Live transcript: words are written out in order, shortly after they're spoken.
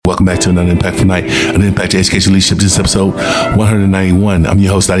welcome back to another Impactful Night, an Impact to Education Leadership. This is episode 191. I'm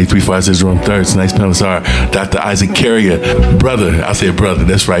your host, 9345 Jerome III. Tonight's panelists are Dr. Isaac Carrier, brother, I said brother,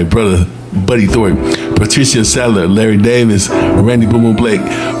 that's right, brother Buddy Thornton, Patricia Sadler, Larry Davis, Randy Boom Boom Blake.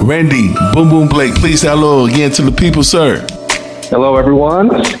 Randy Boom Boom Blake, please say hello again to the people, sir. Hello,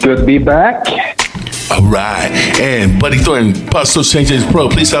 everyone. It's good to be back. All right. And Buddy Thornton, Possible Changes Pro,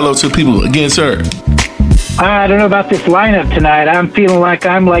 please say hello to the people again, sir. I don't know about this lineup tonight. I'm feeling like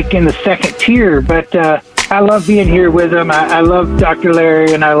I'm in the second tier, but I love being here with them. I love Dr.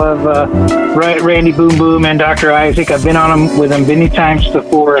 Larry, and I love Randy Boom Boom and Dr. Isaac. I've been on them with them many times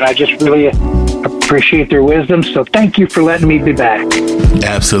before, and I just really appreciate their wisdom. So thank you for letting me be back.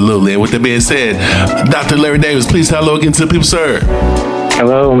 Absolutely. And with that being said, Dr. Larry Davis, please say hello again to the people, sir.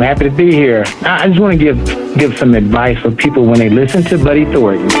 Hello, I'm happy to be here. I just want to give some advice for people when they listen to Buddy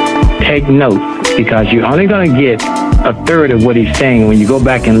Thornton. Take notes, because you're only going to get a third of what he's saying. When you go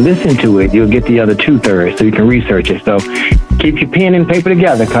back and listen to it, you'll get the other 2/3, so you can research it. So keep your pen and paper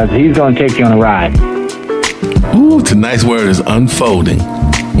together, because he's going to take you on a ride. Ooh, tonight's word is unfolding.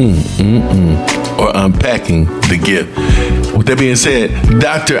 Or unpacking the gift. With that being said,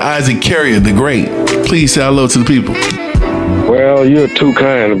 Dr. Isaac Carrier, the great, please say hello to the people. Well, you're too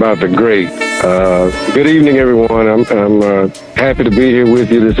kind about the great. Good evening, everyone. I'm happy to be here with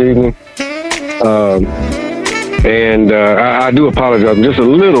you this evening. I do apologize. I'm just a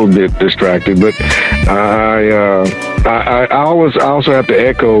little bit distracted, but I also have to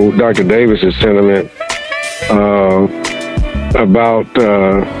echo Dr. Davis's sentiment about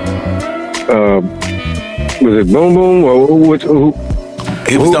was it Boom Boom or who?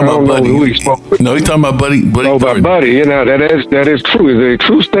 He was talking about Buddy. Who he spoke with. No, he's talking about Buddy. Oh, about Buddy. You know, that is true. It's a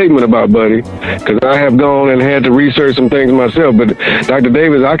true statement about Buddy, because I have gone and had to research some things myself. But Dr.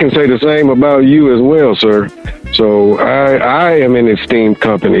 Davis, I can say the same about you as well, sir. So I am in esteemed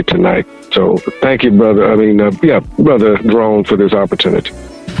company tonight. So thank you, brother. Brother Drone, for this opportunity.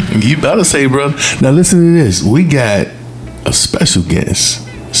 You better say, brother. Now listen to this. We got a special guest,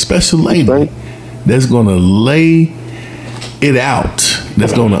 special lady that's going to lay it out,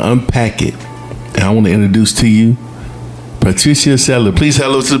 that's going to unpack it. And I want to introduce to you Patricia Sadler. Please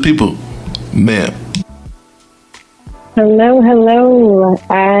hello to the people, ma'am. Hello.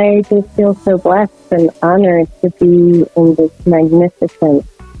 I just feel so blessed and honored to be in this magnificent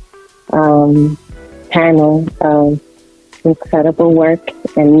panel of incredible work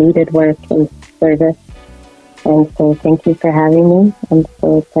and needed work and service. And so thank you for having me. I'm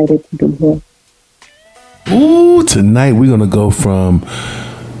so excited to be here. Ooh, tonight we're going to go from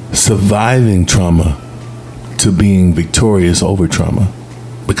surviving trauma to being victorious over trauma,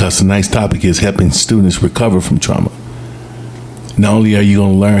 because tonight's topic is helping students recover from trauma. Not only are you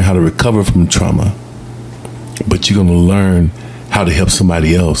going to learn how to recover from trauma, but you're going to learn how to help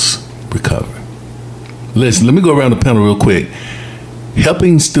somebody else recover. Listen, let me go around the panel real quick.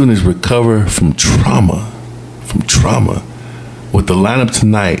 Helping students recover from trauma. With the lineup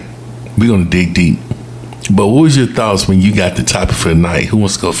tonight, we're going to dig deep. But what was your thoughts when you got the topic for tonight? Who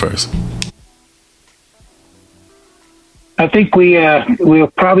wants to go first? I think we'll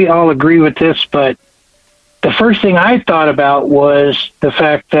probably all agree with this, but the first thing I thought about was the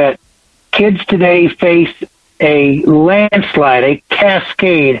fact that kids today face a landslide, a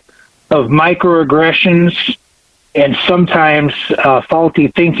cascade of microaggressions and sometimes faulty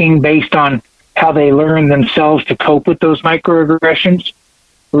thinking based on how they learn themselves to cope with those microaggressions,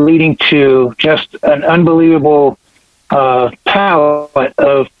 leading to just an unbelievable palette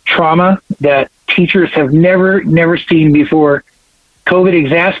of trauma that teachers have never seen before. COVID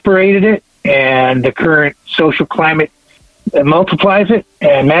exasperated it, and the current social climate multiplies it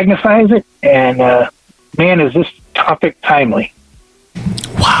and magnifies it. And man, is this topic timely.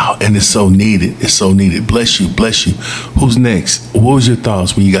 Wow, and it's so needed. It's so needed. Bless you. Who's next? What was your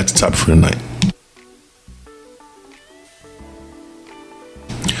thoughts when you got the topic for tonight?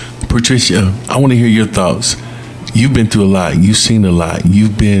 Patricia, I want to hear your thoughts. You've been through a lot. You've seen a lot.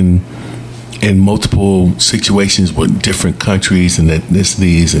 You've been in multiple situations with different countries and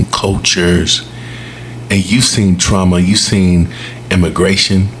ethnicities and cultures. And you've seen trauma. You've seen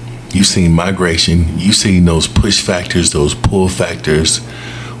immigration. You've seen migration. You've seen those push factors, those pull factors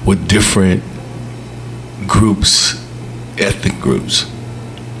with different groups, ethnic groups.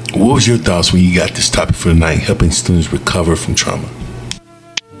 What was your thoughts when you got this topic for tonight, helping students recover from trauma?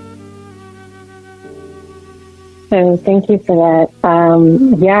 So thank you for that.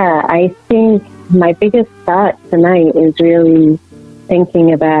 I think my biggest thought tonight is really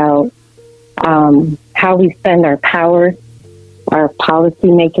thinking about how we spend our power, our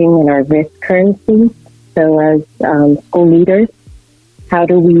policy making, and our risk currency. So as school leaders, how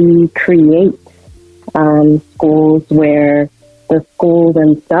do we create schools where the schools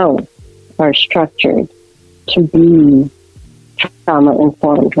themselves are structured to be trauma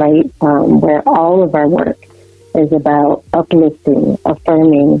informed, right? Where all of our work is about uplifting,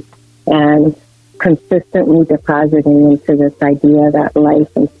 affirming, and consistently depositing into this idea that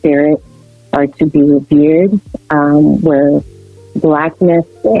life and spirit are to be revered, where Blackness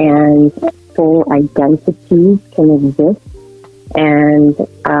and full identities can exist, and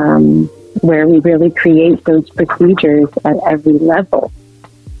where we really create those procedures at every level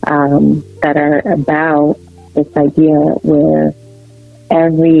that are about this idea where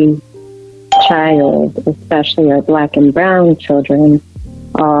every child, especially our Black and brown children,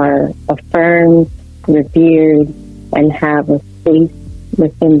 are affirmed, revered, and have a space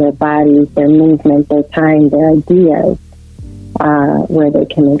within their bodies, their movement, their time, their ideas, where they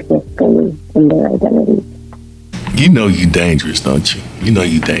can exist fully in their identities. You know you dangerous, don't you? You know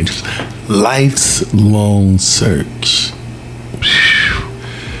you dangerous. Life's long search.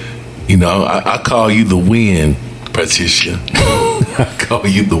 You know, I call you the wind, Patricia. I call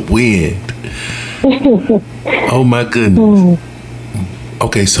you the wind. Oh my goodness.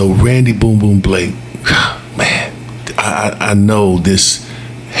 Okay, so Randy Boom Boom Blake, man, I know this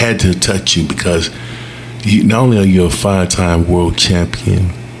had to touch you because not only are you a 5-time world champion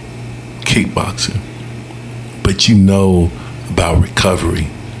kickboxer, but you know about recovery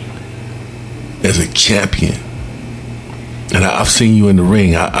as a champion. And I've seen you in the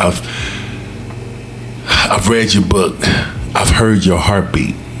ring. I've read your book. I've heard your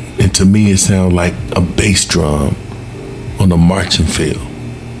heartbeat. And to me, it sounds like a bass drum on a marching field.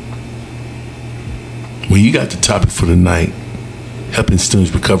 When you got the topic for the night, helping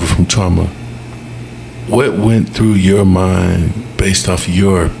students recover from trauma, what went through your mind based off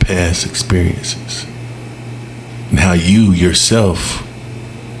your past experiences and how you yourself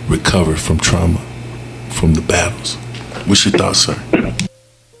recovered from trauma, from the battles? What's your thoughts, sir?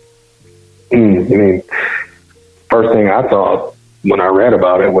 I mean, first thing I thought when I read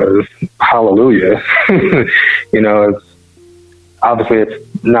about it was, hallelujah. You know, obviously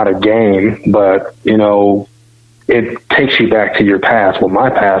it's not a game, but, you know, it takes you back to your past, well, my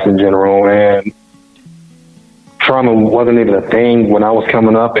past in general, and trauma wasn't even a thing when I was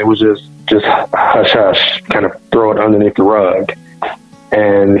coming up. It was just hush hush, kind of throw it underneath the rug.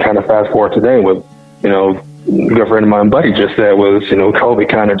 And kind of fast forward today with, you know, a good friend of mine, Buddy, just said was, you know, COVID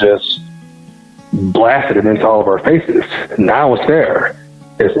kind of just blasted it into all of our faces. Now it's there.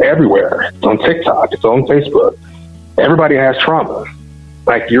 It's everywhere. It's on TikTok. It's on Facebook. Everybody has trauma.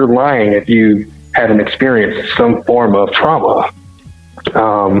 Like, you're lying if you haven't experienced some form of trauma.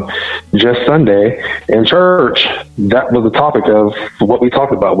 Just Sunday in church, that was the topic of what we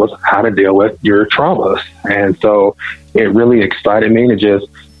talked about, was how to deal with your traumas. And so it really excited me to just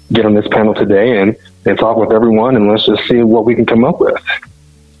get on this panel today and talk with everyone, and let's just see what we can come up with.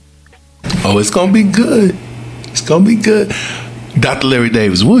 Oh, it's going to be good. It's going to be good. Dr. Larry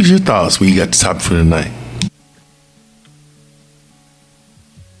Davis, what was your thoughts when you got the topic for the night?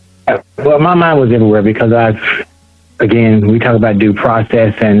 Well, my mind was everywhere because again, we talk about due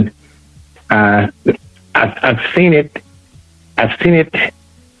process, and I've seen it. I've seen it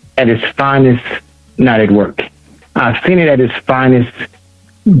at its finest, not at work. I've seen it at its finest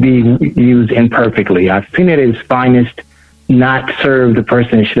be used imperfectly. I've seen it at its finest not serve the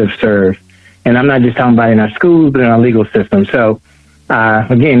person it should have served. And I'm not just talking about in our schools, but in our legal system. So,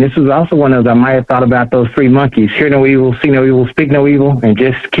 again, this was also one of those, I might have thought about those 3 monkeys: hear no evil, see no evil, speak no evil, and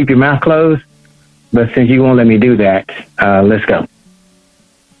just keep your mouth closed. But since you won't let me do that, let's go.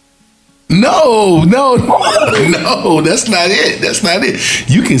 No, that's not it. That's not it.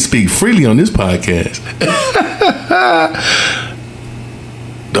 You can speak freely on this podcast.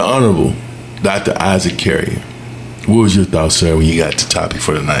 The Honorable Dr. Isaac Carrier. What was your thoughts, sir, when you got the topic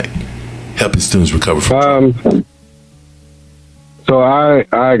for the night? Helping students recover from trauma. So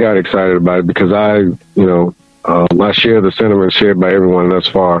I got excited about it because I share the sentiments shared by everyone thus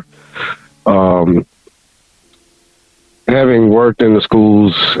far. Having worked in the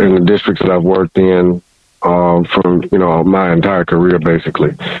schools and the districts that I've worked in from my entire career,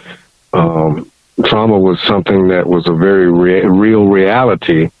 basically, trauma was something that was a very real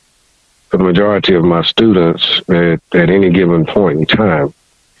reality for the majority of my students at any given point in time.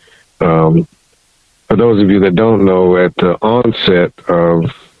 For those of you that don't know, at the onset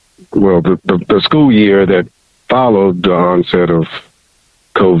of, the school year that followed the onset of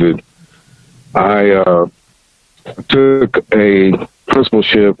COVID, I took a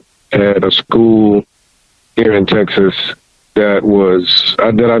principalship at a school here in Texas that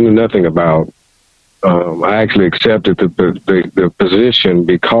I knew nothing about. I actually accepted the position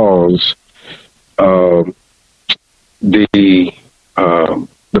because the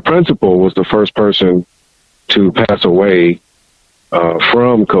principal was the first person to pass away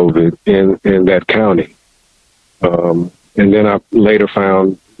from COVID in that county. And then I later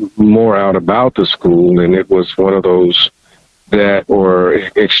found more out about the school, and it was one of those that were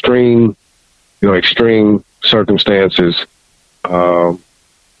extreme circumstances.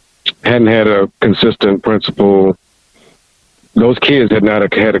 Hadn't had a consistent principal. Those kids had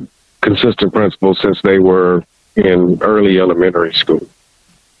not had a consistent principal since they were in early elementary school.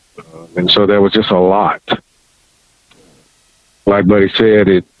 And so there was just a lot. Like Buddy said,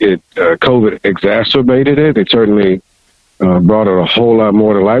 COVID exacerbated it. It certainly brought it a whole lot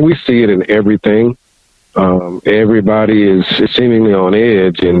more to light. We see it in everything. Everybody is seemingly on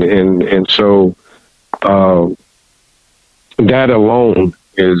edge, and so that alone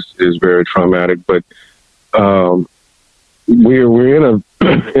is very traumatic. But we're in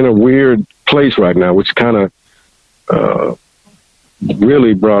a weird place right now, which kind of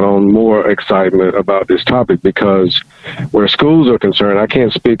really brought on more excitement about this topic, because where schools are concerned, I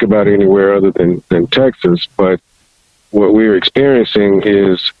can't speak about anywhere other than Texas, but what we're experiencing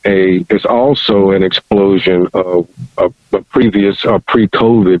is also an explosion of a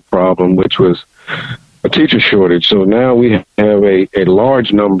pre-COVID problem, which was a teacher shortage. So now we have a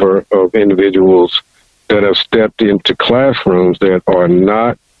large number of individuals that have stepped into classrooms that are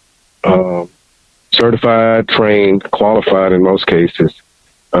not certified, trained, qualified in most cases,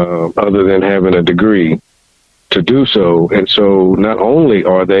 other than having a degree to do so. And so not only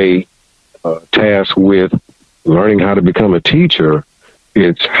are they tasked with learning how to become a teacher,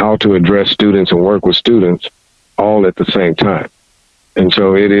 it's how to address students and work with students all at the same time. And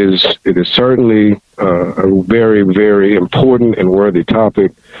so it is certainly a very, very important and worthy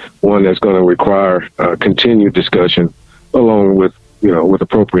topic, one that's going to require continued discussion along with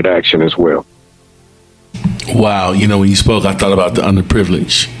appropriate action as well. Wow. When you spoke, I thought about the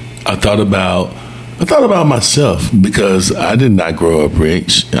underprivileged. I thought about myself, because I did not grow up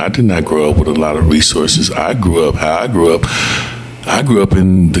rich. I did not grow up with a lot of resources. I grew up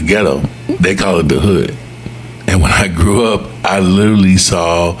in the ghetto. They call it the hood. And when I grew up, I literally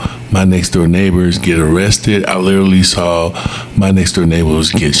saw my next door neighbors get arrested. I literally saw my next door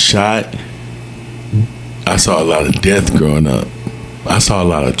neighbors get shot. I saw a lot of death growing up. I saw a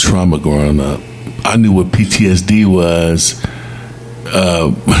lot of trauma growing up. I knew what PTSD was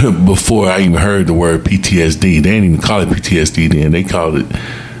before I even heard the word PTSD. They didn't even call it PTSD then. They called it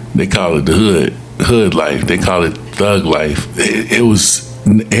the hood life. They called it thug life. It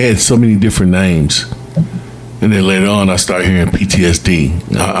had so many different names. And then later on, I started hearing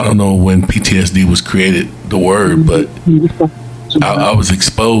PTSD. I don't know when PTSD was created, the word, but I was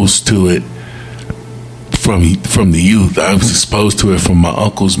exposed to it from the youth. I was exposed to it from my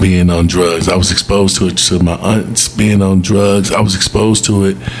uncles being on drugs. I was exposed to it to my aunts being on drugs. I was exposed to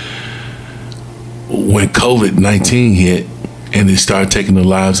it when COVID-19 hit and it started taking the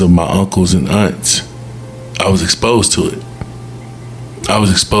lives of my uncles and aunts. I was exposed to it. I was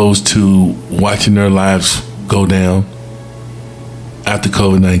exposed to watching their lives go down after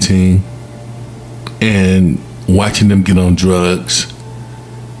COVID-19 and watching them get on drugs.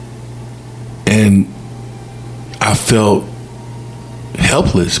 And I felt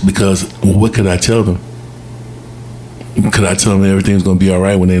helpless, because what could I tell them? Could I tell them everything's going to be all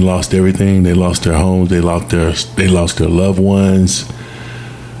right when they lost everything? They lost their homes. They lost their loved ones.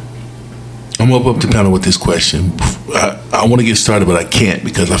 I'm up to panel with this question. I want to get started, but I can't,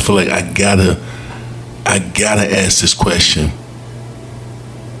 because I feel like I gotta ask this question.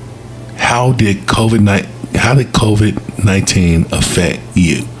 How did COVID-19 affect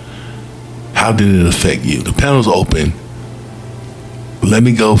you? How did it affect you? The panel's open. Let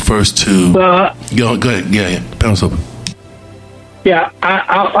me go first to... go ahead. Yeah. The panel's open. Yeah,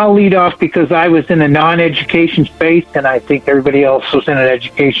 I'll lead off, because I was in a non-education space, and I think everybody else was in an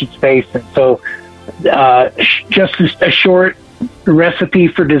education space. And so just a short recipe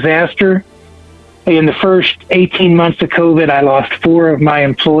for disaster. In the first 18 months of COVID, I lost 4 of my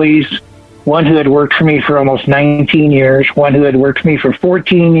employees, one who had worked for me for almost 19 years, one who had worked for me for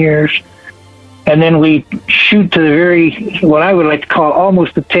 14 years. And then we shoot to the what I would like to call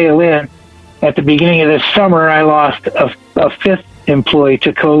almost the tail end. At the beginning of this summer, I lost a 5th employee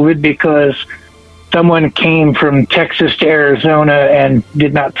to COVID, because someone came from Texas to Arizona and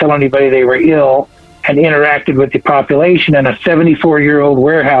did not tell anybody they were ill and interacted with the population, and a 74-year-old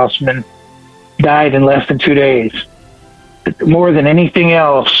warehouseman died in less than 2 days. More than anything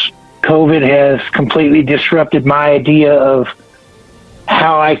else, COVID has completely disrupted my idea of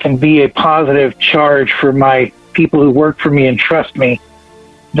how I can be a positive charge for my people who work for me and trust me,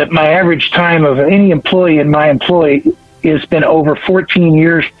 that my average time of any employee in my employee has been over 14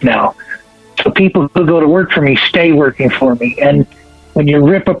 years now. So people who go to work for me stay working for me. And when you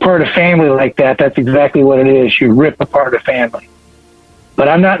rip apart a family like that, that's exactly what it is. You rip apart a family. But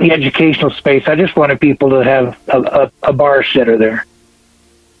I'm not in the educational space. I just wanted people to have a bar sitter there.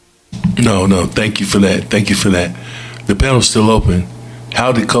 No, thank you for that. Thank you for that. The panel's still open.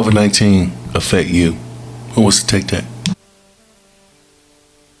 How did COVID-19 affect you? Who wants to take that?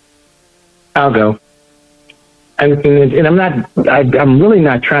 I'll go. And I'm really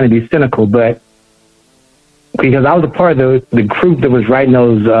not trying to be cynical, but because I was a part of the group that was writing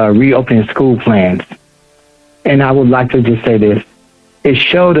those reopening school plans. And I would like to just say this. It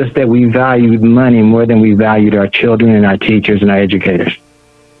showed us that we valued money more than we valued our children and our teachers and our educators.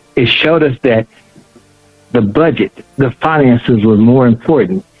 It showed us that the budget, the finances were more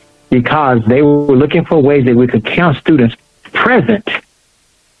important because they were looking for ways that we could count students present,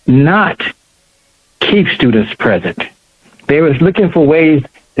 not keep students present. They were looking for ways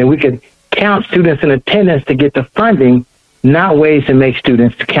that we could count students in attendance to get the funding, not ways to make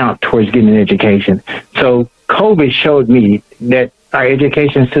students count towards getting an education. So COVID showed me that our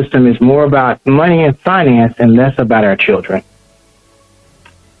education system is more about money and finance and less about our children.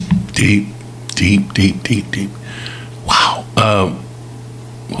 Deep. Wow.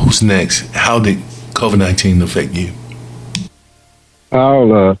 Who's next? How did COVID-19 affect you?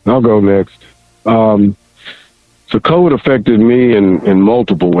 I'll go next. So COVID affected me in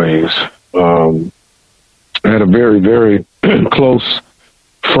multiple ways. I had a very, very close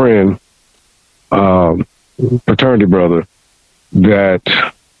friend, fraternity brother, that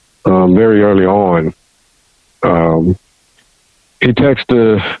very early on, he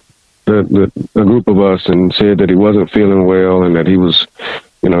texted the group of us and said that he wasn't feeling well and that he was,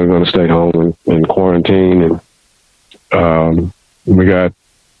 going to stay home and quarantine. And we got,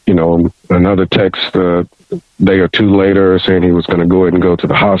 another text a day or two later saying he was going to go ahead and go to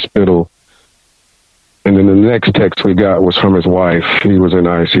the hospital. And then the next text we got was from his wife. He was in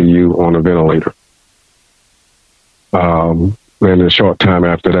ICU on a ventilator. And a short time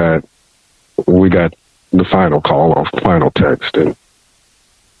after that, we got the final call or final text. And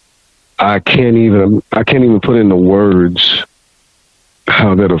I can't even put into words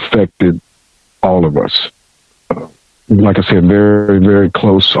how that affected all of us. Like I said, very, very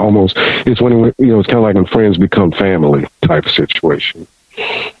close. Almost, it's when it's kind of like when friends become family type of situation.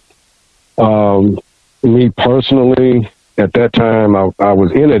 Me personally, at that time, I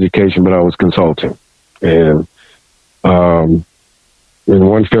was in education, but I was consulting, and in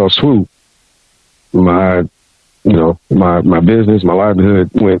one fell swoop, my business, my livelihood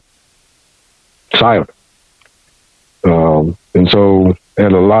went silent. And so I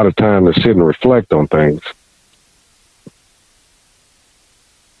had a lot of time to sit and reflect on things.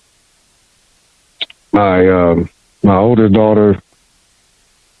 My older daughter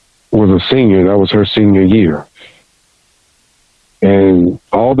was a senior. That was her senior year. And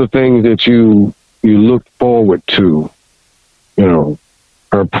all the things that you look forward to,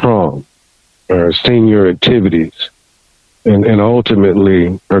 her prom, her senior activities, and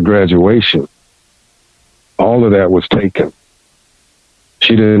ultimately her graduation, all of that was taken.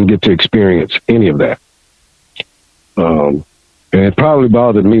 She didn't get to experience any of that. And it probably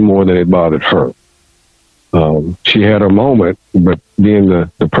bothered me more than it bothered her. She had her moment, but being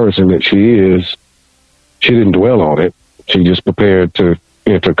the person that she is, she didn't dwell on it. She just prepared to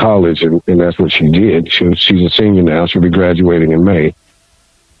enter college, and that's what she did. She's a senior now. She'll be graduating in May.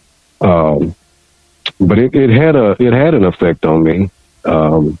 But it had an effect on me,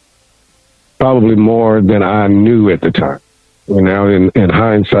 probably more than I knew at the time. Now in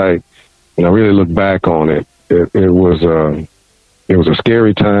hindsight, when I really look back on it, it was a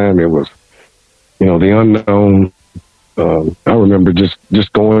scary time. It was, the unknown. I remember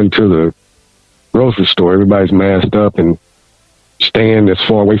just going to the grocery store. Everybody's masked up and staying as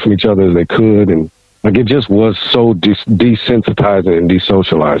far away from each other as they could, and it just was so desensitizing and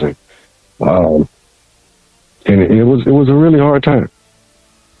desocializing. And it was a really hard time.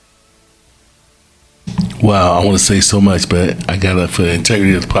 Wow, I want to say so much, but I gotta, for the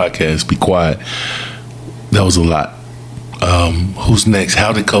integrity of the podcast, be quiet. That was a lot. Who's next?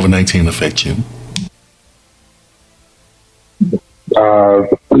 How did COVID-19 affect you?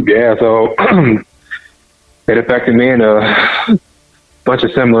 So it affected me in a bunch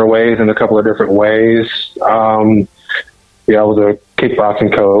of similar ways, in a couple of different ways. I was a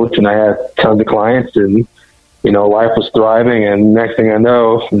kickboxing coach, and I had tons of clients, and life was thriving. And next thing I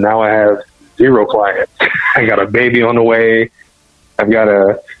know, now I have 0 clients. I got a baby on the way. I've got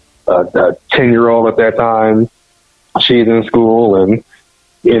a 10-year-old at that time. She's in school, and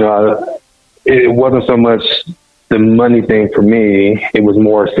it wasn't so much the money thing for me. It was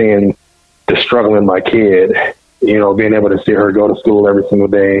more seeing the struggle in my kid. Being able to see her go to school every single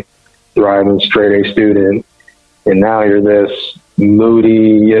day, thriving, straight A student, and now you're this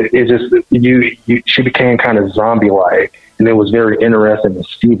moody. It just she became kind of zombie-like, and it was very interesting to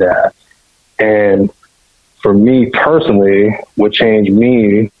see that. And for me personally, what changed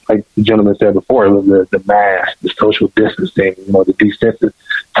me, like the gentleman said before, it was the mask, the social distancing, the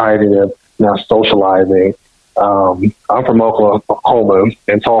desensitizing of now socializing. I'm from Oklahoma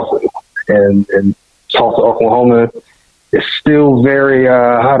and Tulsa, and Tulsa, Oklahoma is still very,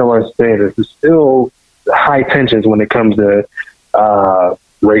 how do I say this? It's still high tensions when it comes to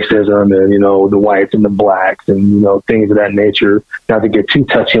racism and, the whites and the blacks and, things of that nature. Not to get too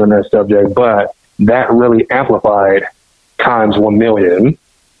touchy on that subject, but that really amplified times 1,000,000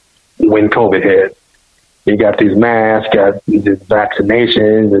 when COVID hit. You got these masks, got these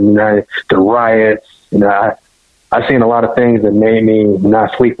vaccinations, and the riots. I've seen a lot of things that made me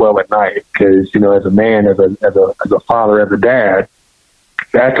not sleep well at night because, as a man, as a father, as a dad,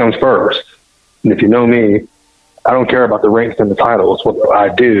 that comes first. And if you know me, I don't care about the ranks and the titles. What I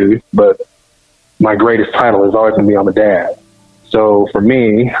do, but my greatest title is always going to be I'm a dad. So for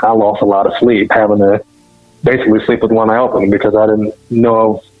me, I lost a lot of sleep having to basically sleep with one eye open because I didn't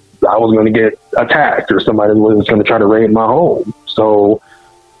know if I was going to get attacked or somebody was going to try to raid my home. So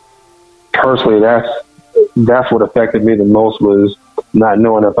personally, that's what affected me the most, was not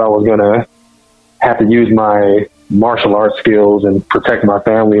knowing if I was going to have to use my martial arts skills and protect my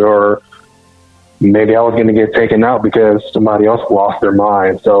family, or maybe I was going to get taken out because somebody else lost their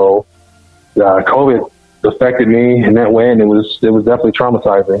mind. So COVID affected me in that way, and it was definitely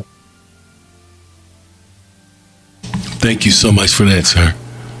traumatizing. Thank you so much for that, sir.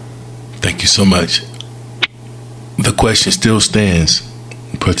 Thank you so much. The question still stands.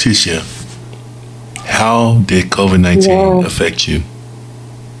 Patricia, how did COVID-19 affect you?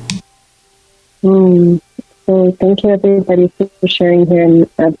 So thank you, everybody, for sharing here, and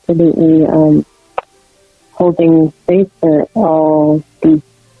absolutely holding space for all these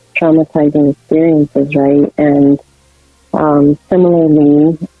traumatizing experiences, right? And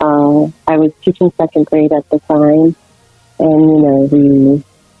similarly, I was teaching second grade at the time, and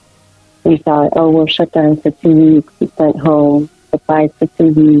we thought, we're shut down for 2 weeks. We sent home supplies for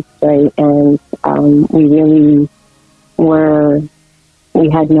 2 weeks, right? And we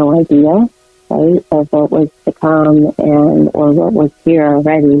had no idea, right, of what was to come or what was here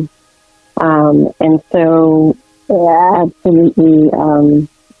already. And so, absolutely,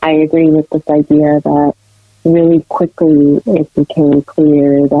 I agree with this idea that really quickly it became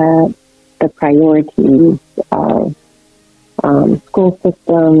clear that the priorities of school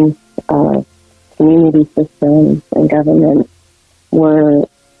systems, community systems, and government were,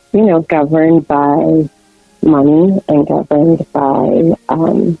 governed by money and governed by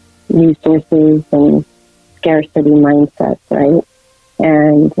resources and scarcity mindsets, right?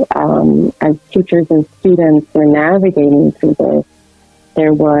 And as teachers and students were navigating through this,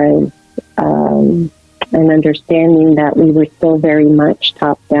 there was an understanding that we were still very much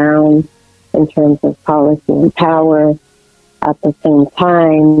top-down in terms of policy and power. At the same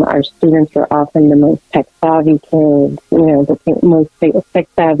time, our students were often the most tech-savvy kids, the most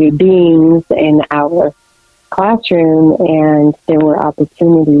tech-savvy beings in our classroom, and there were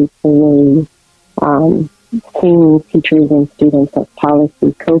opportunities to really seeing teachers and students as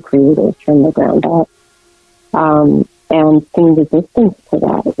policy co-creators from the ground up, and seeing resistance to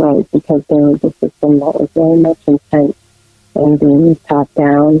that, right, because there was a system that was very much intent on being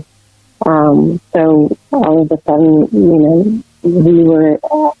top-down. So all of a sudden, we were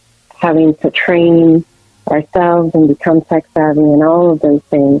having to train ourselves and become tech-savvy and all of those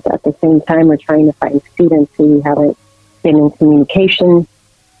things. At the same time, we're trying to find students who we haven't been in communication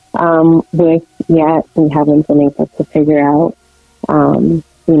with yet. We haven't been able to figure out,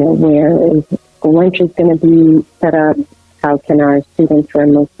 where is school lunch is going to be set up. How can our students who are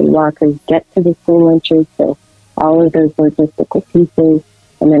mostly walkers get to the school lunches? So all of those logistical pieces.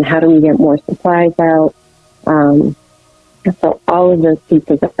 And then how do we get more supplies out? So all of those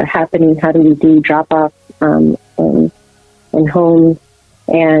pieces are happening. How do we do drop-off in homes?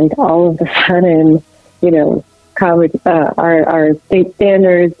 And all of a sudden, college, our state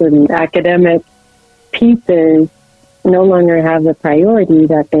standards and academic pieces no longer have the priority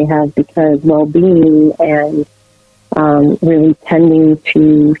that they have, because well-being and really tending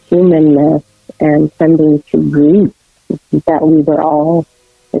to humanness and tending to grief that we were all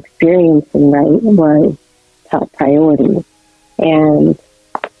experiencing, right, was top priority. And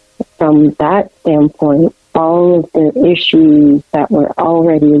from that standpoint, all of the issues that were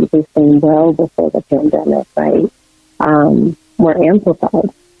already existing well before the pandemic, right, were amplified,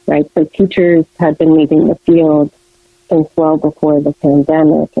 right? So teachers had been leaving the field since well before the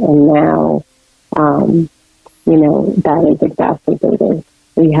pandemic, and now, that is exacerbated.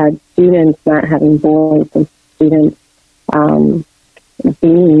 We had students not having voice and students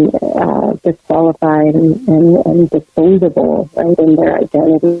being disqualified and disposable, right, in their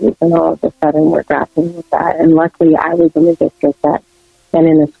identities, and all of a sudden we're grappling with that. And luckily I was in a district and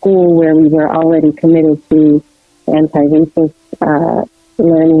in a school where we were already committed to anti-racist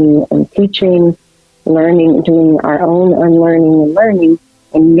learning and teaching, doing our own unlearning and learning,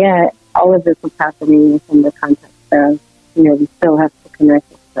 and yet all of this is happening within the context of, we still have to connect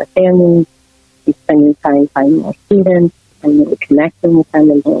with our families, we spend time finding more students, and really connecting with them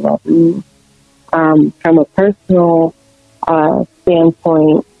and their well-being. From a personal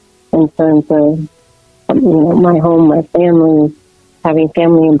standpoint, in terms of, my home, my family, having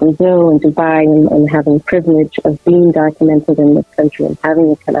family in Brazil and Dubai, and having privilege of being documented in this country and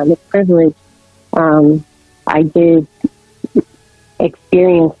having economic privilege, I did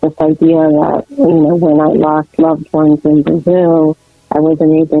experience this idea that, when I lost loved ones in Brazil, I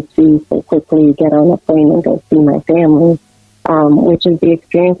wasn't able to so quickly get on a plane and go see my family, which is the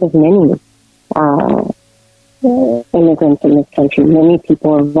experience of many immigrants in this country, many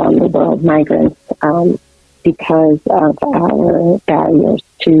people around the world, migrants, because of our barriers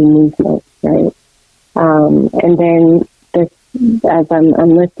to movement, right? And then this, as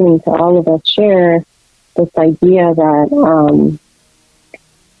I'm listening to all of us share, this idea that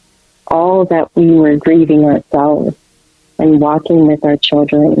all that we were grieving ourselves and walking with our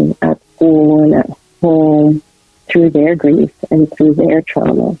children at school and at home through their grief and through their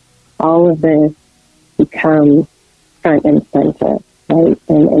trauma, all of this becomes front and center, right?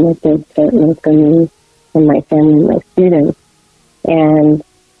 And it did certainly for me and my family and my students. And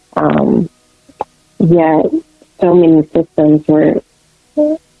yet so many systems were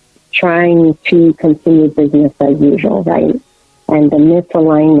trying to continue business as usual, right? And the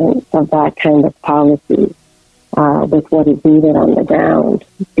misalignment of that kind of policy with what is needed on the ground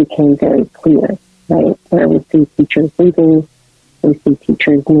became very clear, right? Where we see teachers leaving, we see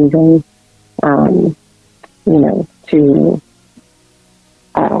teachers moving, to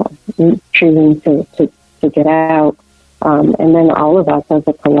choosing to get out. And then all of us as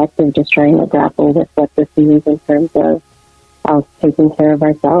a collective just trying to grapple with what this means in terms of us taking care of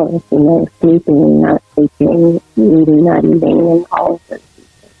ourselves, sleeping, not sleeping, eating, not eating, and all of this.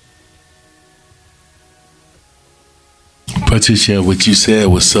 Patricia, what you said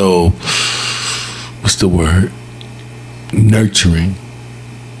was so, what's the word? Nurturing.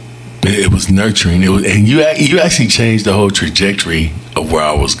 It was nurturing. And you actually changed the whole trajectory of where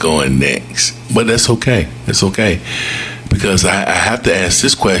I was going next. But that's okay. It's okay. Because I have to ask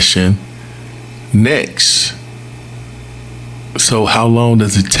this question next. So how long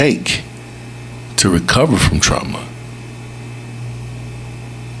does it take to recover from trauma?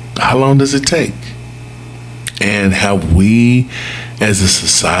 How long does it take? And have we, as a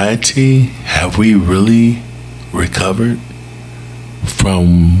society, have we really recovered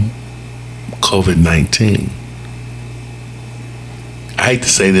from COVID-19? I hate to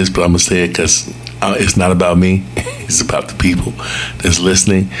say this, but I'm going to say it because it's not about me. It's about the people that's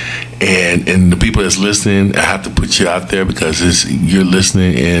listening. And the people that's listening, I have to put you out there because you're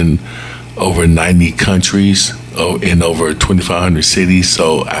listening in over 90 countries, in over 2,500 cities.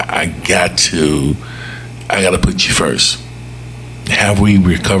 So I got to put you first. Have we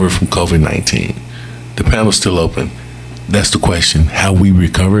recovered from COVID-19? The panel's still open. That's the question. Have we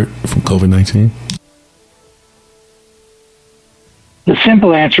recovered from COVID-19? The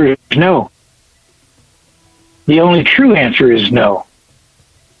simple answer is no. The only true answer is no.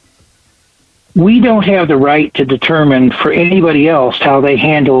 We don't have the right to determine for anybody else how they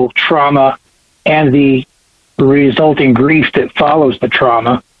handle trauma and the resulting grief that follows the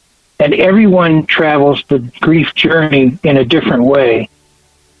trauma. And everyone travels the grief journey in a different way.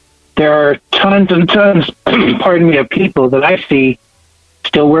 There are tons and tons, of people that I see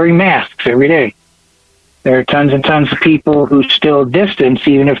still wearing masks every day. There are tons and tons of people who still distance,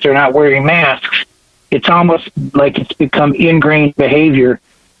 even if they're not wearing masks. It's almost like it's become ingrained behavior.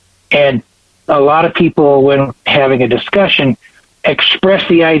 And a lot of people, when having a discussion, express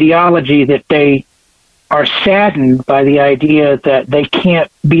the ideology that they are saddened by the idea that they can't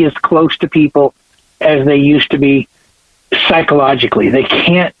be as close to people as they used to be psychologically. They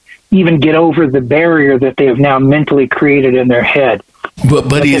can't even get over the barrier that they have now mentally created in their head.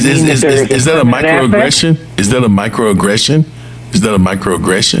 But is that a microaggression? Is that a microaggression? Is that a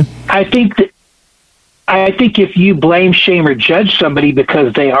microaggression? I think if you blame, shame, or judge somebody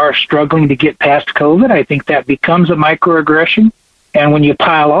because they are struggling to get past COVID, I think that becomes a microaggression. And when you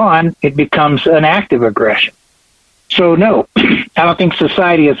pile on, it becomes an active aggression. So no, I don't think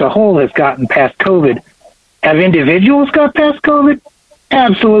society as a whole has gotten past COVID. Have individuals got past COVID?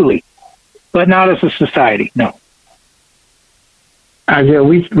 Absolutely. But not as a society, no. Yeah,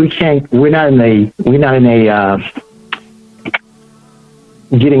 we can't. We're not in a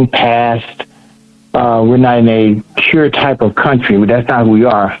getting past. We're not in a cure type of country. That's not who we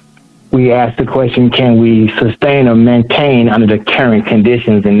are. We ask the question: can we sustain or maintain under the current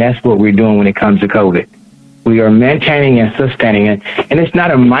conditions? And that's what we're doing when it comes to COVID. We are maintaining and sustaining it, and it's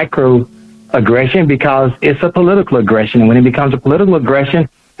not a microaggression because it's a political aggression. And when it becomes a political aggression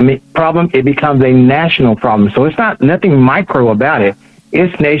problem, it becomes a national problem. So it's not nothing micro about it.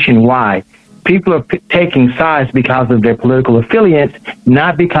 It's nationwide. People are taking sides because of their political affiliates,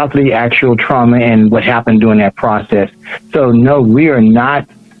 not because of the actual trauma and what happened during that process. So no, we are not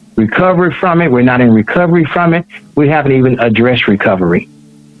recovered from it. We're not in recovery from it. We haven't even addressed recovery.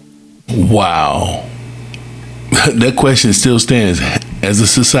 Wow. That question still stands. As a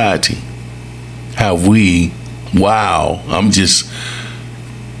society, have we, I'm just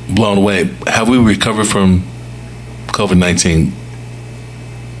blown away. Have we recovered from COVID-19?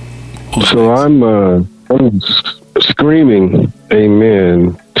 So I'm screaming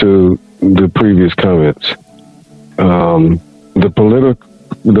amen to the previous comments. The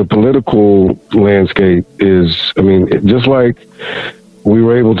political landscape is, just like we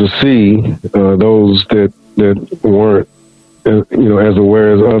were able to see those that weren't, as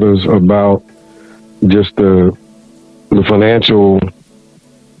aware as others about just the financial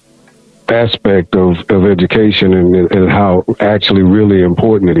aspect of education and how actually really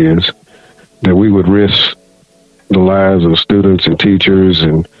important it is that we would risk the lives of students and teachers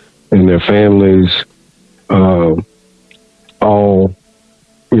and their families, all,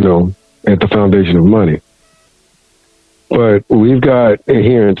 at the foundation of money. But we've got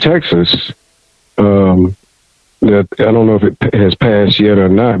here in Texas, that I don't know if it has passed yet or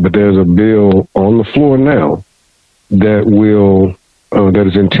not, but there's a bill on the floor now that that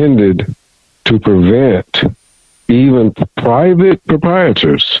is intended to prevent even private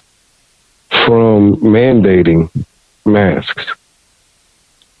proprietors from mandating masks.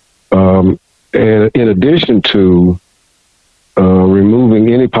 And in addition to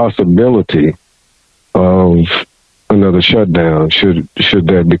removing any possibility of another shutdown, should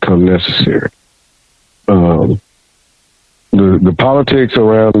that become necessary. The politics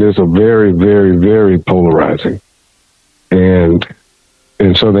around this are very, very, very polarizing. And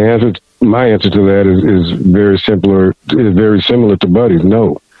so my answer to that is very similar to Buddy's.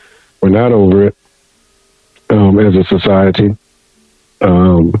 No, we're not over it as a society.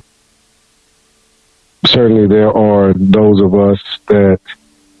 Certainly there are those of us that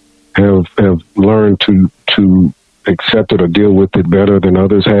have learned to accept it or deal with it better than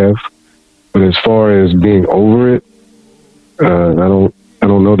others have. But as far as being over it, I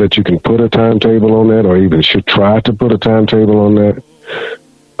don't know that you can put a timetable on that, or even should try to put a timetable on that.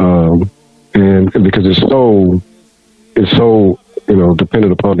 And because it's so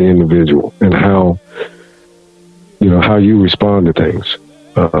dependent upon the individual and how you respond to things.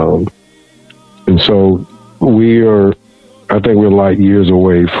 And so I think we're light years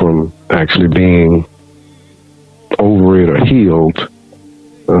away from actually being over it or healed.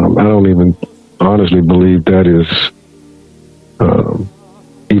 I don't even honestly believe that is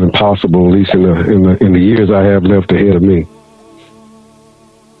even possible, at least in the years I have left ahead of me.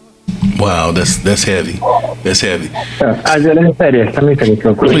 Wow, that's heavy. That's heavy. Let me say this real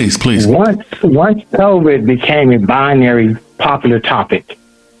quick. Please. Once COVID became a binary popular topic,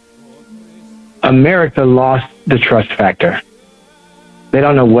 America lost the trust factor. They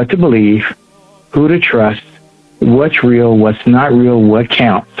don't know what to believe, who to trust, what's real, what's not real, what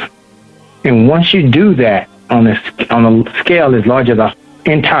counts. And once you do that on a scale as large as the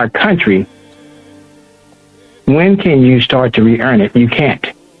entire country, when can you start to re-earn it? You can't.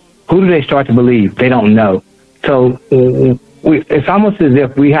 Who do they start to believe? They don't know. So it's almost as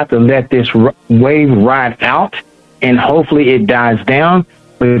if we have to let this wave ride out, and hopefully it dies down,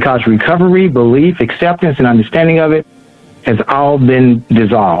 because recovery, belief, acceptance, and understanding of it has all been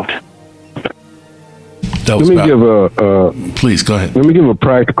dissolved. Please go ahead. Let me give a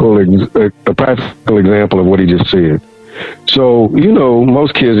practical example of what he just said. So,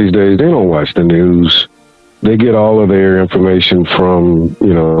 most kids these days, they don't watch the news. They get all of their information from,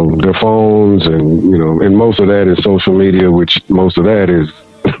 their phones, and most of that is social media, which most of that is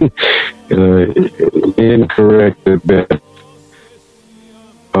incorrect at best.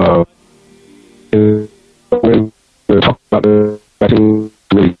 when we talk about the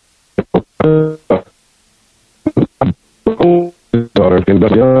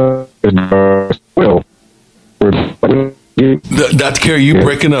daughter and well, Dr. Carey, you're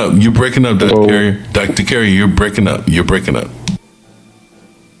breaking up. You're breaking up, Dr. Carey. Dr. Carey, you're breaking up. You're breaking up.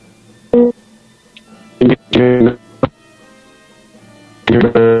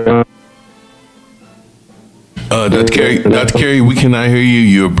 Dr. Carey, we cannot hear you.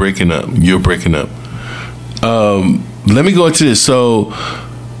 You're breaking up. You're breaking up. Let me go into this. So,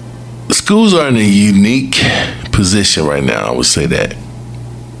 schools are in a unique position right now. I would say that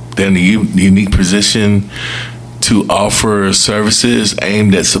they're in a unique position to offer services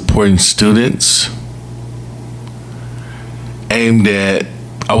aimed at supporting students, aimed at,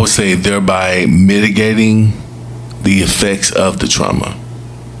 I would say, thereby mitigating the effects of the trauma.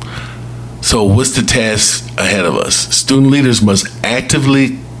 So what's the task ahead of us? Student leaders must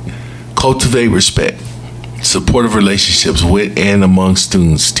actively cultivate respect, supportive relationships with and among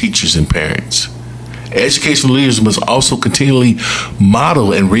students, teachers, and parents. Educational leaders must also continually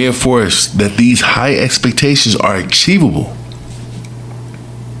model and reinforce that these high expectations are achievable.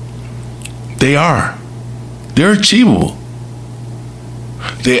 They are. They're achievable.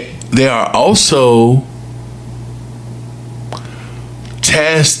 They are also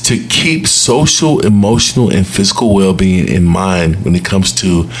tasked to keep social, emotional, and physical well-being in mind when it comes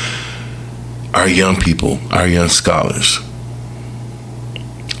to our young people, our young scholars.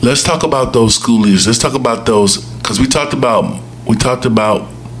 Let's talk about those school leaders. Let's talk about those, because we talked about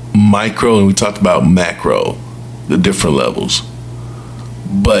micro and we talked about macro, the different levels.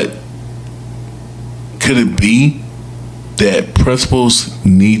 But could it be that principals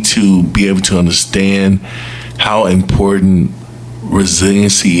need to be able to understand how important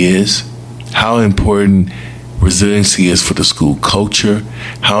resiliency is, how important resiliency is for the school culture,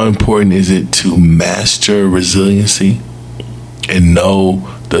 how important is it to master resiliency and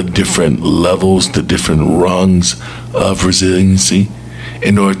know the different levels, the different rungs of resiliency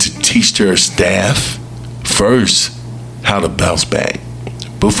in order to teach their staff first how to bounce back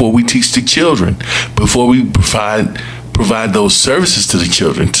before we teach the children, before we provide those services to the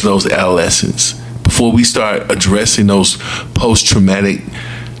children, to those adolescents, before we start addressing those post-traumatic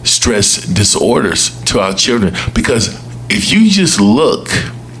stress disorders to our children. Because if you just look,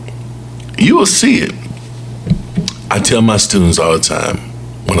 you will see it. I tell my students all the time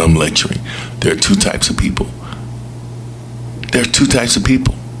when I'm lecturing, there are two types of people. There are two types of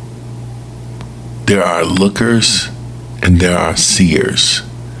people. There are lookers and there are seers.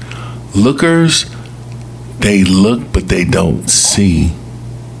 Lookers, they look but they don't see.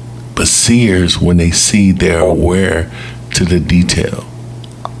 But seers, when they see, they're aware to the detail.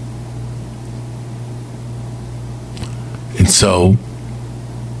 And so,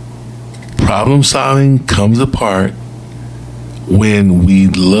 problem solving comes apart when we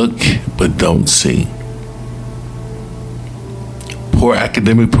look but don't see. Poor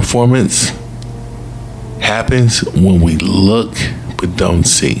academic performance happens when we look but don't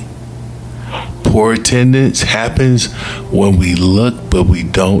see. Poor attendance happens when we look but we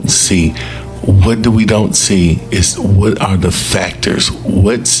don't see. What do we don't see is what are the factors?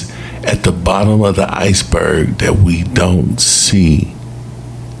 What's at the bottom of the iceberg that we don't see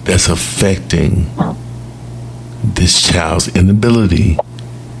that's affecting this child's inability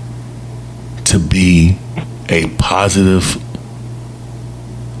to be a positive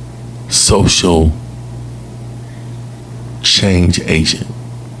social change agent.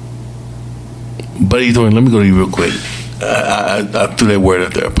 Buddy Thornton, let me go to you real quick. I threw that word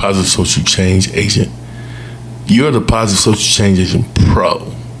out there, a positive social change agent. You're the positive social change agent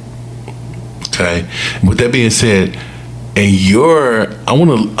pro. Okay? And with that being said, and I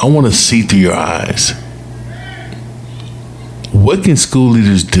want to see through your eyes. What can school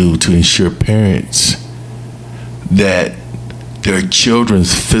leaders do to ensure parents that their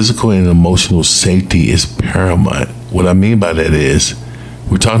children's physical and emotional safety is paramount? What I mean by that is,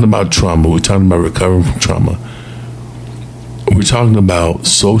 we're talking about trauma. We're talking about recovering from trauma. We're talking about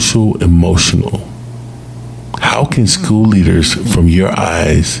social, emotional. How can school leaders, from your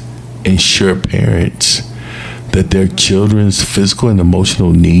eyes, ensure parents that their children's physical and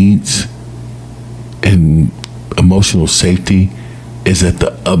emotional needs and emotional safety is at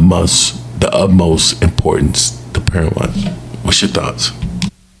the utmost importance, the paramount? What's your thoughts?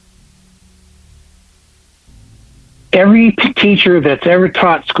 Every teacher that's ever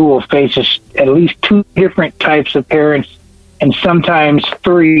taught school faces at least two different types of parents, and sometimes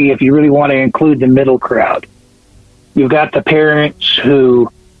three if you really want to include the middle crowd. You've got the parents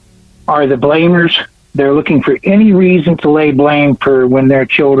who are the blamers, They're looking for any reason to lay blame for when their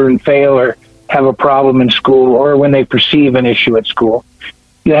children fail or have a problem in school or when they perceive an issue at school.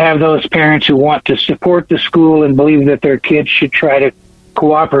 You have those parents who want to support the school and believe that their kids should try to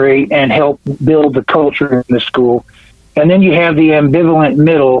cooperate and help build the culture in the school. And then you have the ambivalent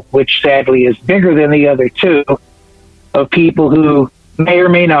middle, which sadly is bigger than the other two, of people who may or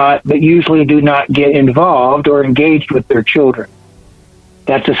may not, but usually do not get involved or engaged with their children.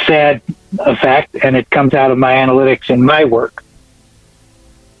 That's a sad fact, and it comes out of my analytics and my work.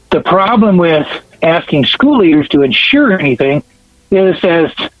 The problem with asking school leaders to ensure anything is,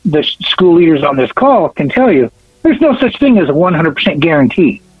 as the school leaders on this call can tell you, there's no such thing as a 100%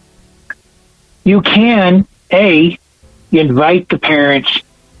 guarantee. You can, invite the parents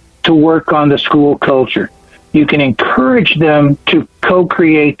to work on the school culture. You can encourage them to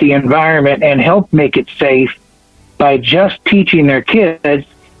co-create the environment and help make it safe by just teaching their kids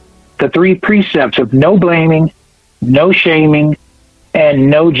the 3 precepts of no blaming, no shaming, and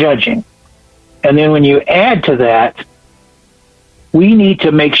no judging. And then when you add to that, we need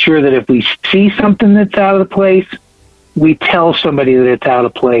to make sure that if we see something that's out of place, we tell somebody that it's out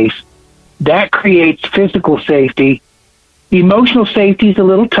of place. That creates physical safety. Emotional safety is a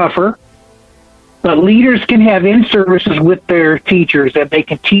little tougher, but leaders can have in-services with their teachers that they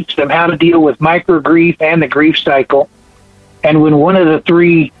can teach them how to deal with micro-grief and the grief cycle. And when one of the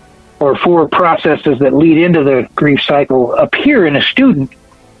 3 or 4 processes that lead into the grief cycle appear in a student,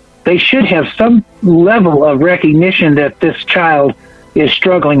 they should have some level of recognition that this child is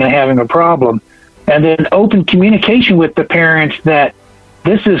struggling and having a problem. And then open communication with the parents that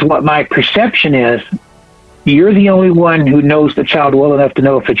this is what my perception is. You're the only one who knows the child well enough to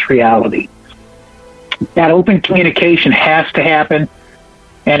know if it's reality. That open communication has to happen,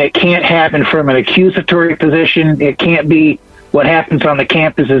 and it can't happen from an accusatory position. It can't be what happens on the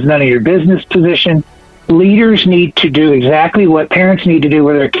campus is none of your business position. Leaders need to do exactly what parents need to do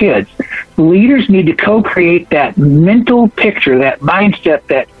with their kids. Leaders need to co-create that mental picture, that mindset,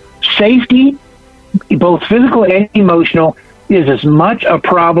 that safety, both physical and emotional, is as much a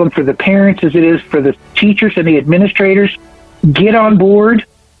problem for the parents as it is for the teachers and the administrators. Get on board,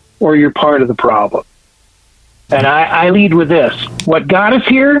 or you're part of the problem. And I lead with this. What got us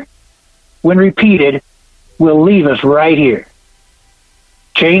here, when repeated, will leave us right here.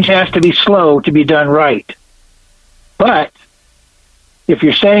 Change has to be slow to be done right. But if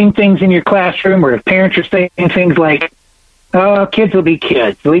you're saying things in your classroom, or if parents are saying things like, oh, kids will be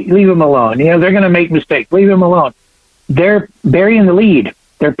kids, leave them alone. They're going to make mistakes, leave them alone. They're burying the lead.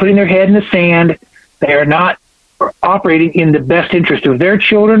 They're putting their head in the sand. They are not operating in the best interest of their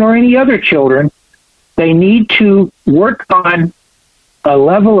children or any other children. They need to work on a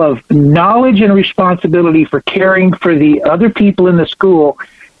level of knowledge and responsibility for caring for the other people in the school,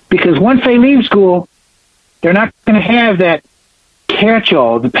 because once they leave school, they're not going to have that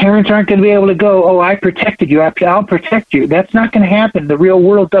catch-all. The parents aren't going to be able to go, oh, I protected you, I'll protect you. That's not going to happen. The real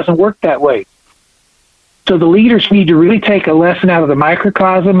world doesn't work that way. So the leaders need to really take a lesson out of the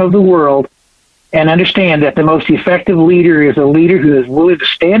microcosm of the world and understand that the most effective leader is a leader who is willing to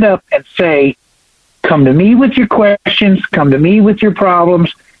stand up and say, come to me with your questions, come to me with your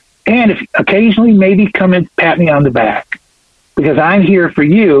problems, and if occasionally maybe come and pat me on the back, because I'm here for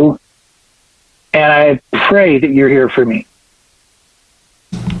you, and I pray that you're here for me.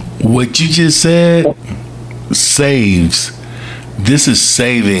 What you just said saves. This is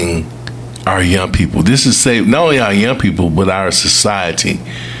saving our young people. This is saving not only our young people, but our society.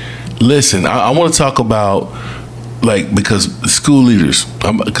 Listen, I want to talk about, because school leaders,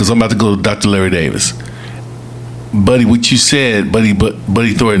 because I'm about to go to Dr. Larry Davis. Buddy, what you said, Buddy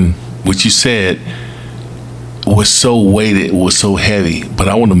Thornton, what you said was so weighted, was so heavy, but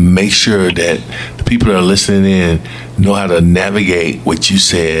I want to make sure that the people that are listening in know how to navigate what you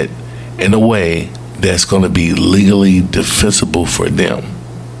said in a way that's going to be legally defensible for them.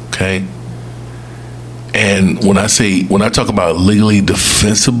 Okay? And when I talk about legally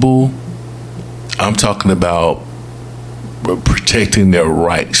defensible, I'm talking about protecting their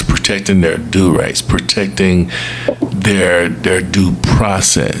rights, protecting their due rights, protecting their due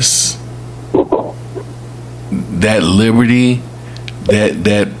process. That liberty,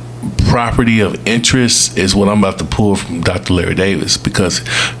 that property of interest is what I'm about to pull from Dr. Larry Davis, because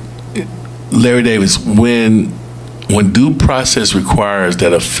Larry Davis, when due process requires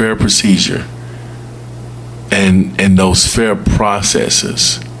that a fair procedure and those fair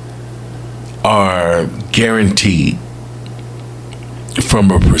processes are guaranteed from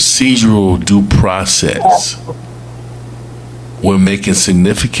a procedural due process, when making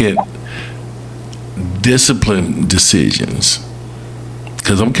significant discipline decisions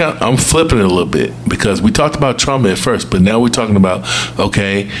because I'm flipping it a little bit, because we talked about trauma at first, but now we're talking about,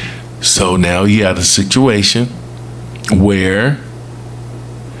 okay, so now you have a situation where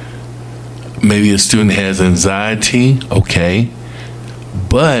maybe a student has anxiety, okay,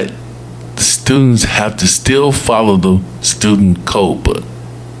 but the students have to still follow the student code book.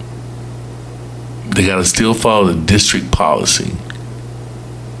 They got to still follow the district policy.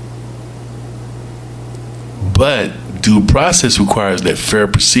 But due process requires that fair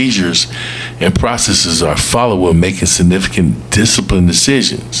procedures and processes are followed when making significant discipline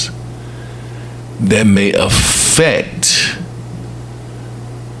decisions that may affect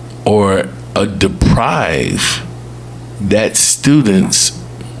or deprive that student's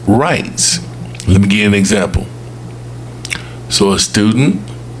rights. Let me give you an example. So a student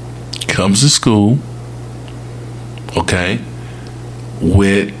comes to school, okay,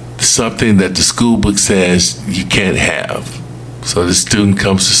 with something that the school book says you can't have. So the student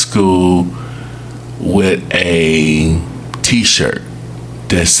comes to school with a t-shirt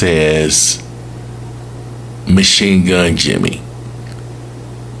that says Machine Gun Jimmy.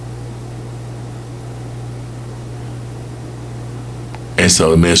 And so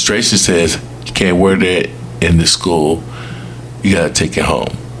the administration says you can't wear that in the school. You gotta take it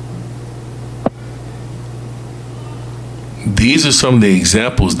home. These are some of the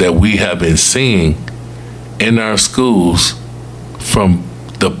examples that we have been seeing in our schools from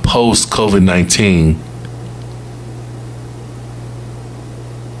the post-COVID-19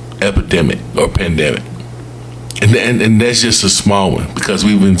 epidemic or pandemic. And that's just a small one, because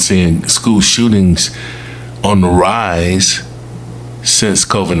we've been seeing school shootings on the rise since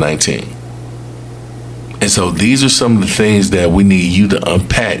COVID-19. And so these are some of the things that we need you to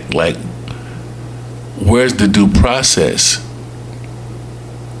unpack, like, where's the due process?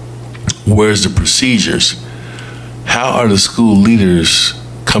 Where's the procedures? How are the school leaders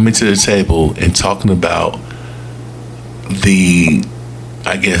coming to the table and talking about the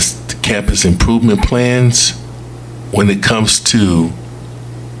campus improvement plans when it comes to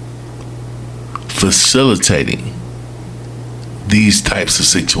facilitating these types of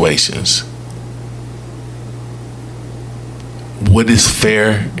situations? What is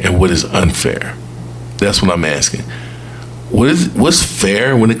fair and what is unfair? That's what I'm asking. What's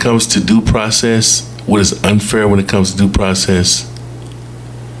fair when it comes to due process? What is unfair when it comes to due process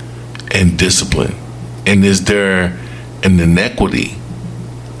and discipline? And is there an inequity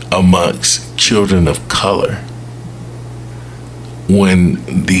amongst children of color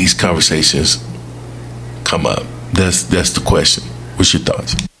when these conversations come up? That's the question. What's your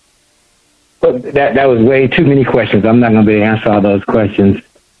thoughts? Well, that was way too many questions. I'm not going to be able to answer all those questions.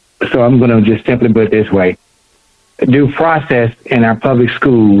 So I'm going to just simply put it this way. Due process in our public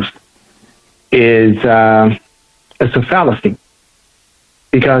schools is it's a fallacy,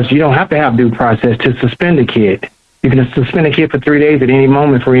 because you don't have to have due process to suspend a kid. You can suspend a kid for 3 days at any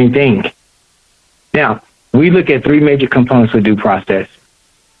moment for anything. Now, we look at three major components of due process.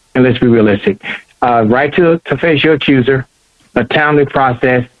 And let's be realistic. Right to face your accuser, a timely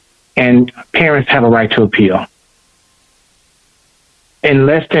process, and parents have a right to appeal. In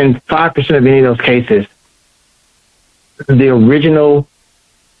less than 5% of any of those cases, the original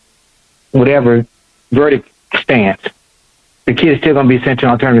whatever verdict stands. The kid is still going to be sent to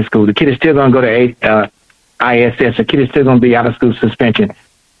an alternative school. The kid is still going to go to ISS. The kid is still going to be out of school suspension.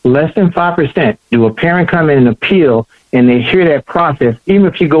 Less than 5%. Do a parent come in and appeal, and they hear that process? Even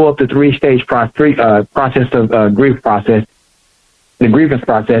if you go up the three-stage process of grief process, the grievance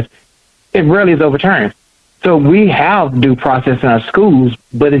process, it rarely is overturned. So we have due process in our schools,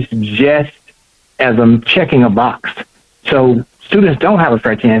 but it's just as I'm checking a box. So students don't have a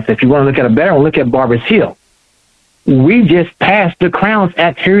fair chance. If you want to look at a better one, look at Barbers Hill. We just passed the Crowns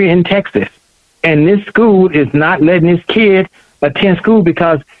Act here in Texas, and this school is not letting this kid attend school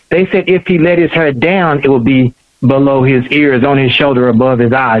because they said if he let his hair down, it would be below his ears, on his shoulder, above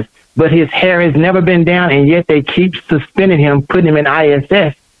his eyes. But his hair has never been down, and yet they keep suspending him, putting him in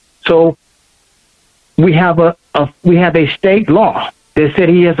ISS. So we have a state law that said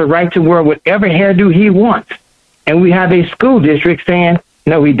he has a right to wear whatever hairdo he wants. And we have a school district saying,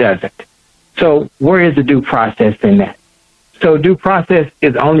 no, he doesn't. So where is the due process in that? So due process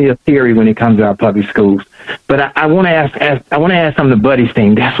is only a theory when it comes to our public schools. But I want to ask some of the Buddy's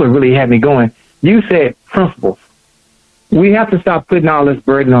thing. That's what really had me going. You said principals. We have to stop putting all this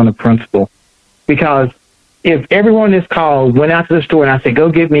burden on the principal, because if everyone in this call went out to the store and I said, go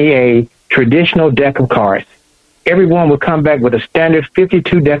get me a traditional deck of cards, everyone would come back with a standard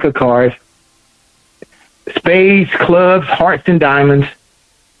 52 deck of cards, spades, clubs, hearts, and diamonds,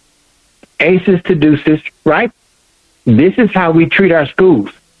 aces to deuces, right? This is how we treat our schools.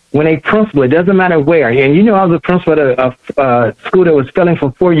 When a principal, it doesn't matter where, and you know I was a principal at a school that was failing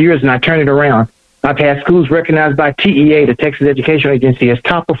for 4 years, and I turned it around. I've had schools recognized by TEA, the Texas Education Agency, as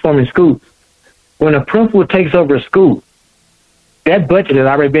top-performing schools. When a principal takes over a school, that budget has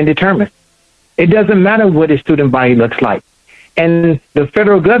already been determined. It doesn't matter what his student body looks like. And the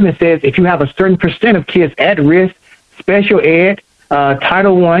federal government says if you have a certain percent of kids at risk, special ed,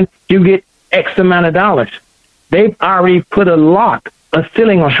 Title I, you get X amount of dollars. They've already put a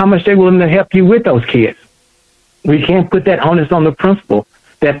ceiling on how much they're willing to help you with those kids. We can't put that onus on the principal.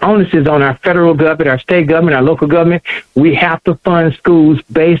 That onus is on our federal government, our state government, our local government. We have to fund schools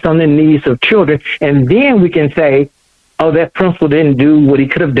based on the needs of children. And then we can say, oh, that principal didn't do what he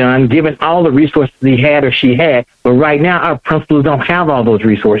could have done, given all the resources he had or she had. But right now, our principals don't have all those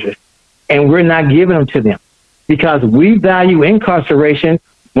resources. And we're not giving them to them because we value incarceration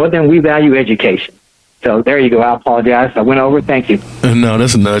more than we value education. So there you go. I apologize. I went over. Thank you. No,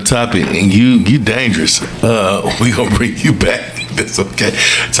 that's another topic, and you dangerous. We gonna bring you back. That's okay.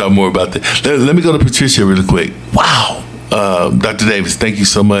 Talk more about that. Let me go to Patricia really quick. Wow, Dr. Davis, thank you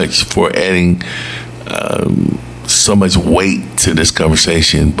so much for adding so much weight to this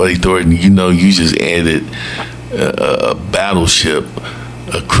conversation. Buddy Thornton, you know, you just added a battleship,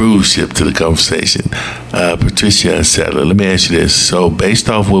 a cruise ship to the conversation. Patricia Sadler, let me ask you this. So based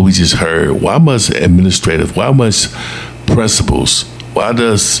off what we just heard, why must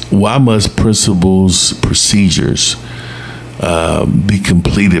principals procedures be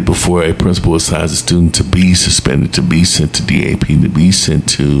completed before a principal assigns a student to be suspended, to be sent to DAP, to be sent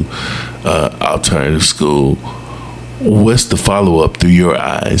to alternative school? What's the follow-up through your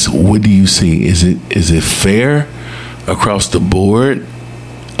eyes? What do you see? Is it fair across the board?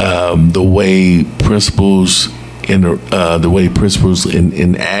 The way principals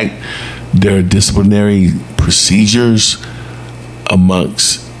enact their disciplinary procedures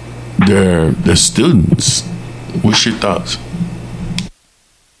amongst their students. What's your thoughts?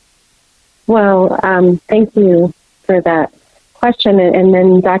 Well, thank you for that question. And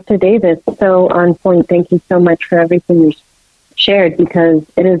then Dr. Davis, so on point. Thank you so much for everything you shared, because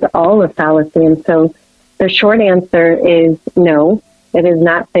it is all a fallacy. And so the short answer is no. It is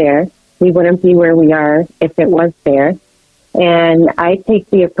not fair. We wouldn't be where we are if it was fair. And I take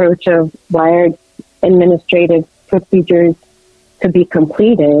the approach of why are administrative procedures to be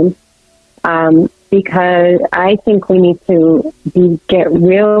completed, because I think we need to get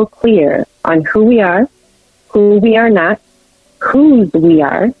real clear on who we are not, whose we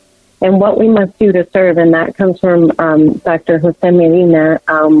are, and what we must do to serve. And that comes from Dr. Jose Medina,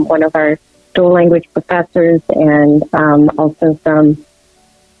 one of our dual language professors, and also from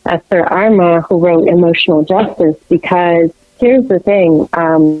Esther Arma, who wrote Emotional Justice. Because here's the thing,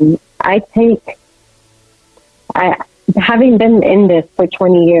 having been in this for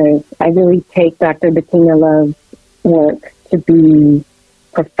 20 years, I really take Dr. Bettina Love's work to be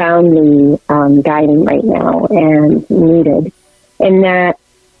profoundly guiding right now and needed. In that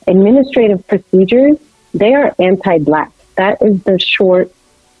administrative procedures, they are anti-Black. That is the short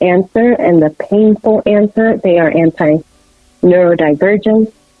answer and the painful answer. They are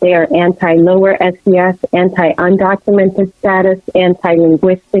anti-neurodivergence. They are anti-lower SES, anti-undocumented status,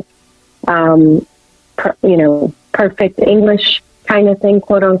 anti-linguistic, perfect English kind of thing,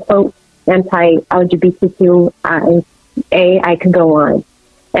 quote unquote, anti-LGBTQIA. I could go on.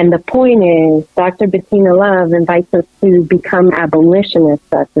 And the point is, Dr. Bettina Love invites us to become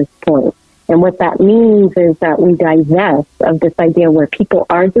abolitionists at this point. And what that means is that we divest of this idea where people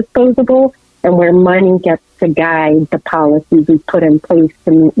are disposable and where money gets to guide the policies we put in place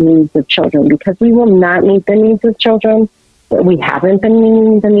to meet needs of children. Because we will not meet the needs of children. We haven't been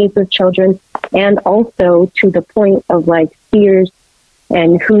meeting the needs of children. And also to the point of like Sears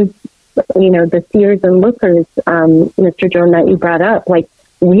and the Sears and Lookers, Mr. Joan, that you brought up, like,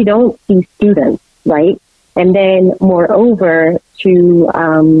 we don't see students, right? And then moreover, to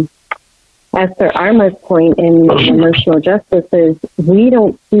Esther Arma's point in emotional justice is we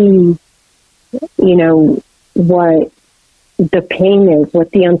don't see, what the pain is,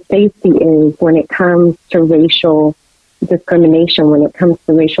 what the unsafety is when it comes to racial discrimination, when it comes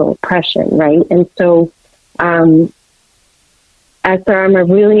to racial oppression, right? And so Esther Arma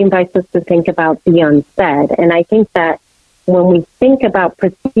really invites us to think about the unsaid. And I think that when we think about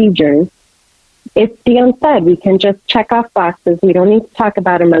procedures, it's the unsaid. We can just check off boxes. We don't need to talk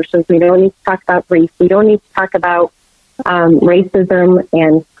about emotions. We don't need to talk about race. We don't need to talk about racism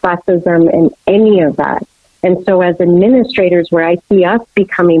and classism and any of that. And so as administrators, where I see us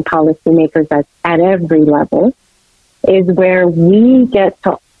becoming policymakers at every level, is where we get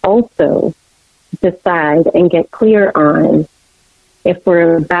to also decide and get clear on if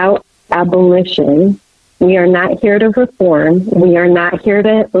we're about abolition. We are not here to reform. We are not here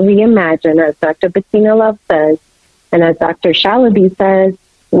to reimagine, as Dr. Bettina Love says. And as Dr. Shalaby says,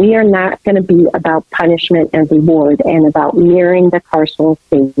 we are not going to be about punishment and reward and about mirroring the carceral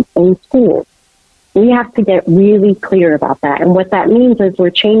state in schools. We have to get really clear about that. And what that means is we're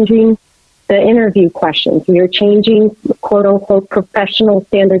changing the interview questions. We are changing, quote unquote, professional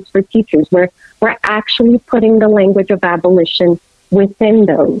standards for teachers, where we're actually putting the language of abolition within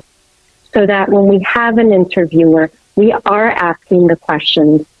those, so that when we have an interviewer, we are asking the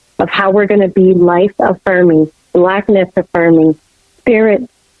questions of how we're going to be life affirming, Blackness affirming, spirit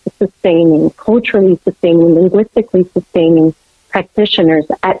sustaining, culturally sustaining, linguistically sustaining practitioners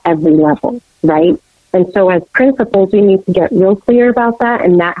at every level, right? And so as principals, we need to get real clear about that,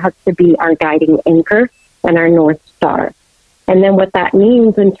 and that has to be our guiding anchor and our North Star. And then what that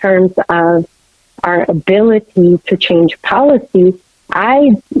means in terms of our ability to change policy,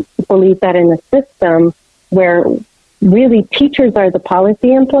 I believe that in a system where really teachers are the policy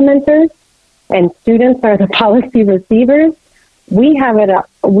implementers and students are the policy receivers, we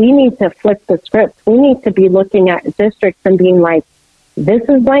need to flip the script. We need to be looking at districts and being like, this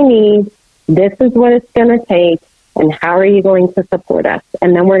is my need, this is what it's going to take, and how are you going to support us?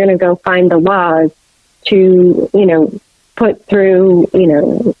 And then we're going to go find the laws to, put through,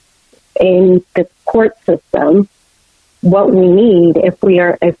 in the court system what we need if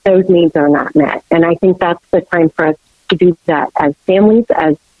those needs are not met. And I think that's the time for us to do that as families,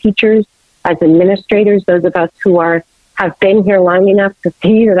 as teachers, as administrators, those of us who have been here long enough to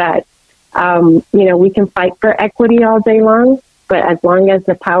see that, we can fight for equity all day long, but as long as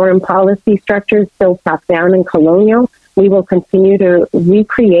the power and policy structure is still top down and colonial, we will continue to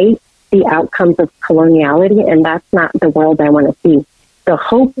recreate the outcomes of coloniality, and that's not the world I want to see. The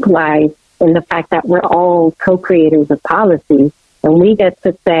hope lies in the fact that we're all co-creators of policy, and we get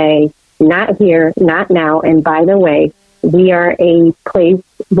to say, not here, not now, and by the way, we are a place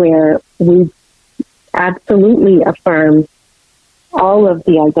where we absolutely affirm all of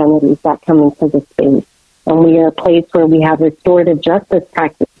the identities that come into the space. And we are a place where we have restorative justice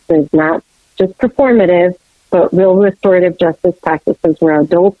practices, not just performative, but real restorative justice practices where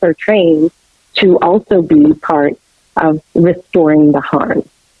adults are trained to also be part of restoring the harm.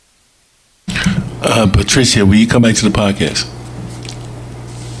 Patricia, will you come back to the podcast?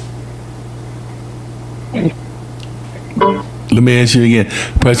 Let me ask you again.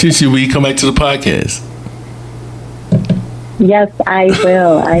 Patricia, will you come back to the podcast? Yes, I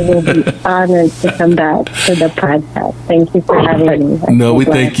will. I will be honored to come back to the podcast. Thank you for having me. No, we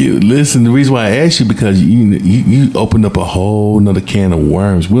thank you. Listen, the reason why I asked you, because you opened up a whole nother can of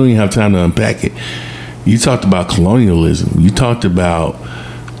worms. We don't even have time to unpack it. You talked about colonialism. You talked about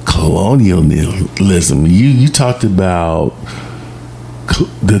colonialism. You talked about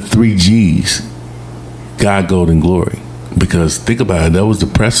the 3 G's, God, Gold, and Glory. Because think about it, that was the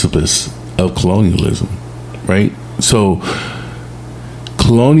precipice of colonialism, right? So,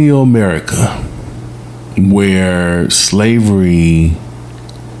 colonial America, where slavery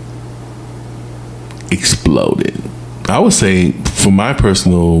exploded. I would say, from my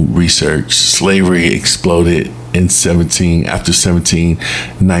personal research, slavery exploded after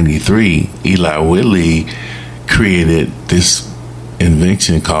 1793. Eli Whitney created this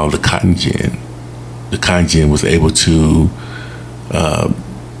invention called the cotton gin. The cotton gin was able to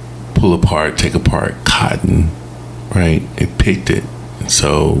take apart cotton, right? It picked it. And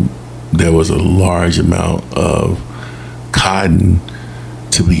so there was a large amount of cotton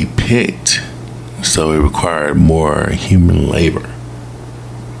to be picked. So it required more human labor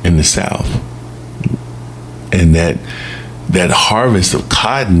in the South. And that harvest of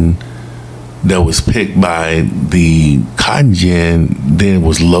cotton that was picked by the cotton gin then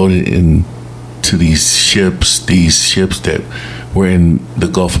was loaded into these ships that were in the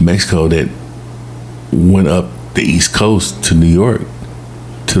Gulf of Mexico that went up the East Coast to New York,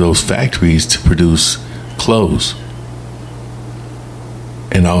 to those factories to produce clothes.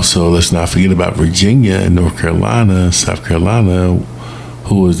 And also, let's not forget about Virginia and North Carolina, South Carolina,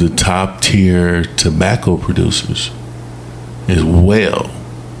 who was the top tier tobacco producers as well.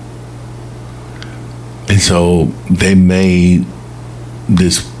 And so they made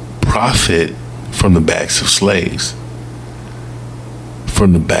this profit from the backs of slaves.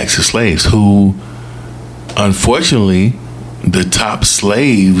 Who, unfortunately, the top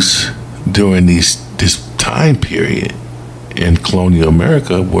slaves during this time period in colonial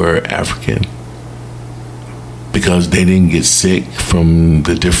America were African, because they didn't get sick from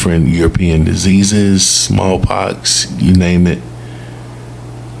the different European diseases, smallpox, you name it.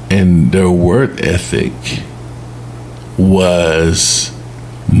 and their work ethic was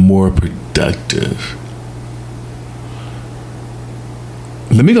more productive.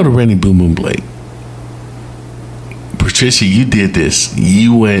 Let me go to Randy Boom Boom Blake. Patricia, you did this.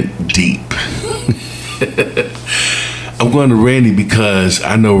 You went deep. I'm going to Randy because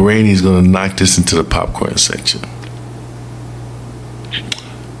I know Randy's going to knock this into the popcorn section.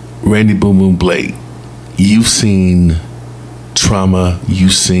 Randy Boom Boom Blake, you've seen trauma,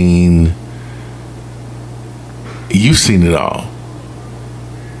 you've seen it all.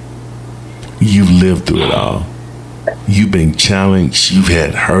 You've lived through it all. You've been challenged, you've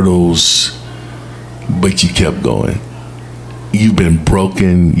had hurdles, but you kept going. You've been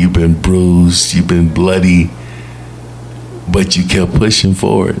broken, you've been bruised, you've been bloody, but you kept pushing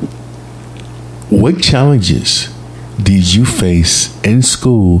forward. What challenges did you face in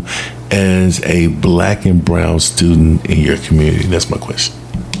school as a black and brown student in your community? That's my question.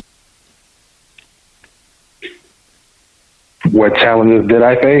 What challenges did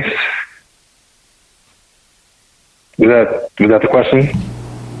I face? Was that the question?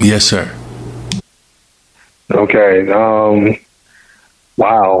 Yes, sir. Okay.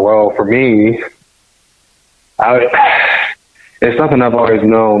 Wow. Well, for me, it's something I've always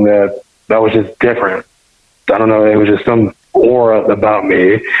known that was just different. I don't know. It was just some aura about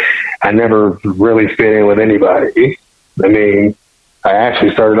me. I never really fit in with anybody. I mean, I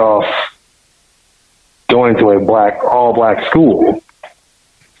actually started off going to a all black school,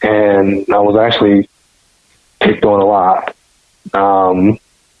 and I was actually picked on a lot.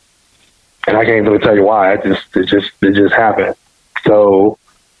 And I can't really tell you why. It just happened. So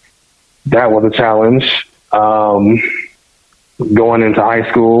that was a challenge. Going into high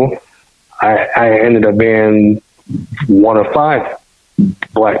school, I ended up being one of 5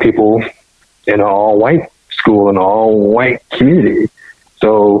 black people in an all-white school, in an all-white community.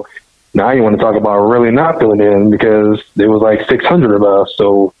 So now you want to talk about really not filling in, because there was like 600 of us.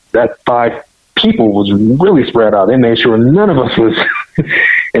 So that 5 people was really spread out. They made sure none of us was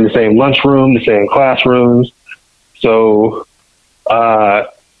in the same lunchroom, the same classrooms. So I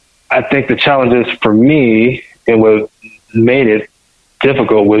think the challenges for me and what made it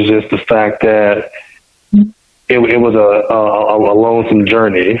difficult was just the fact that it was a lonesome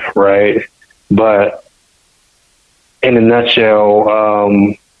journey, right? But in a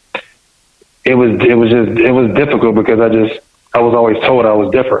nutshell, it was difficult because I was always told I was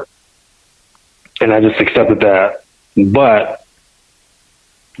different, and I just accepted that. But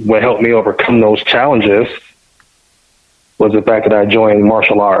what helped me overcome those challenges was the fact that I joined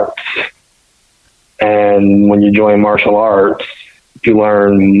martial arts. And when you join martial arts, you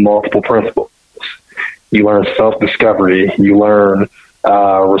learn multiple principles. You learn self-discovery. You learn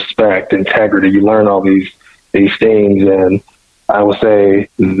respect, integrity. You learn all these things. And I would say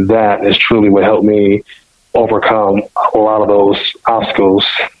that is truly what helped me overcome a lot of those obstacles,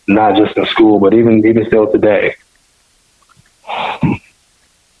 not just in school, but even still today.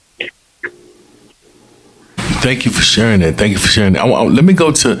 Thank you for sharing that. Thank you for sharing that. Let me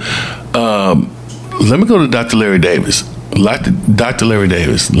go to Dr. Larry Davis. Dr. Larry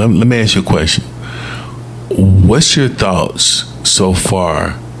Davis, let me ask you a question. What's your thoughts so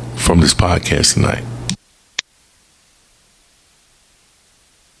far from this podcast tonight?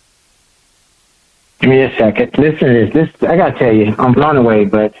 Give me a second. Listen to this. I gotta tell you, I'm blown away.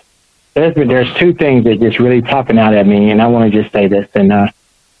 But there's 2 things that just really popping out at me, and I want to just say this. And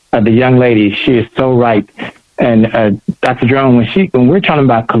the young lady, she is so right. And Dr. Jerome, when we're talking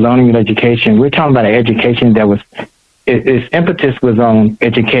about colonial education, we're talking about an education that was its impetus was on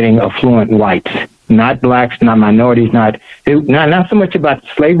educating affluent whites, not blacks, not minorities, not so much about the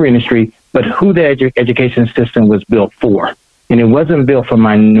slavery industry, but who the education system was built for. And it wasn't built for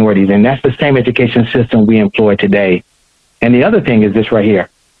minorities. And that's the same education system we employ today. And the other thing is this right here.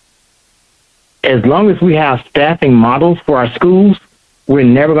 As long as we have staffing models for our schools, we're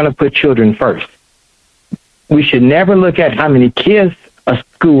never going to put children first. We should never look at how many kids a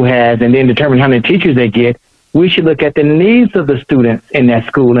school has and then determine how many teachers they get. We should look at the needs of the students in that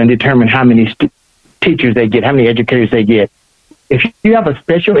school and determine how many teachers they get, how many educators they get. If you have a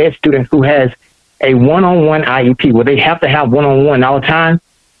special ed student who has a one-on-one IEP where they have to have one-on-one all the time,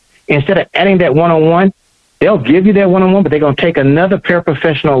 instead of adding that one-on-one, they'll give you that one-on-one, but they're going to take another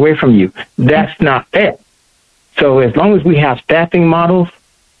paraprofessional away from you. That's not fair. So as long as we have staffing models,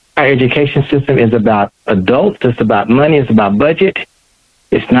 our education system is about adults, it's about money, it's about budget.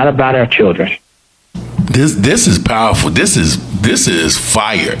 It's not about our children. This is powerful. This is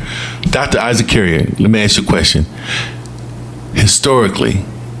fire. Dr. Isaac Carrier, let me ask you a question. Historically,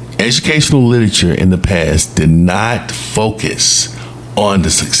 educational literature in the past did not focus on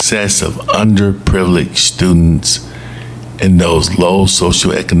the success of underprivileged students in those low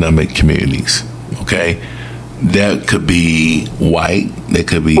socioeconomic communities. Okay? That could be white, that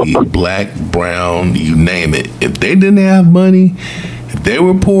could be black, brown, you name it. If they didn't have money, if they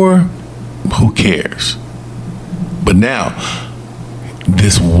were poor, who cares? But now,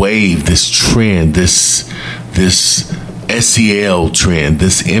 this wave, this trend, this SEL trend,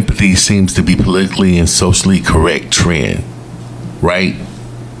 this empathy seems to be politically and socially correct trend, right?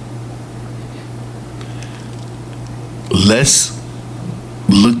 Let's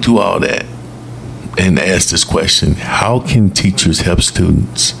look through all that and ask this question: how can teachers help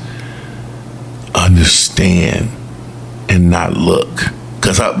students understand and not look?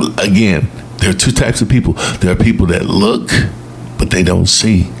 Because again, there are two types of people. There are people that look, but they don't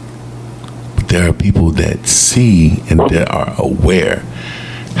see. But there are people that see and that are aware.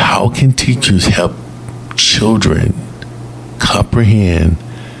 How can teachers help children comprehend,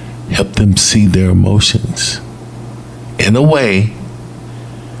 help them see their emotions in a way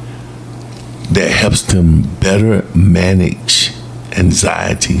that helps them better manage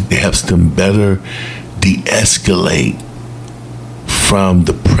anxiety, that helps them better de-escalate from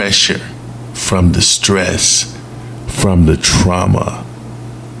the pressure, from the stress, from the trauma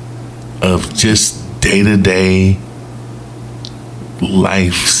of just day-to-day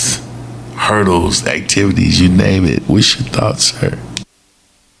life's hurdles, activities, you name it. What's your thoughts, sir?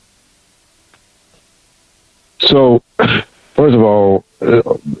 So, first of all,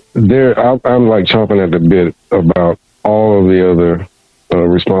 I'm like chomping at the bit about all of the other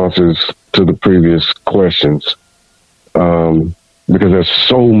responses to the previous questions, because there's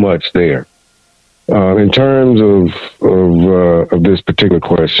so much there. In terms of this particular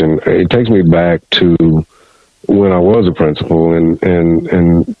question, it takes me back to when I was a principal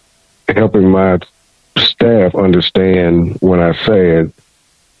and helping my staff understand when I said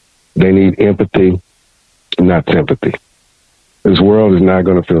they need empathy, not sympathy. This world is not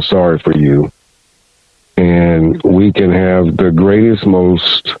going to feel sorry for you. And we can have the greatest,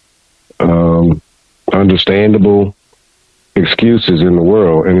 most understandable excuses in the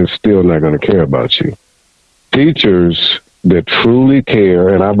world, and it's still not going to care about you. Teachers that truly care,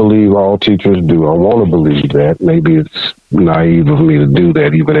 and I believe all teachers do, I want to believe that. Maybe it's naive of me to do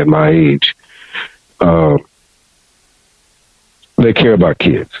that even at my age. They care about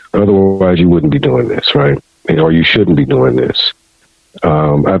kids. Otherwise, you wouldn't be doing this, right? Or you shouldn't be doing this.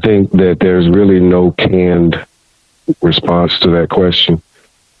 I think that there's really no canned response to that question.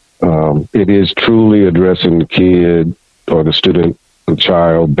 It is truly addressing the kid or the student, the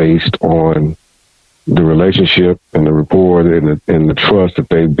child, based on the relationship and the rapport and the trust that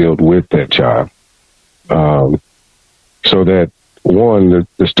they built with that child. So that, one,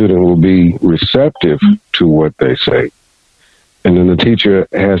 the student will be receptive to what they say. And then the teacher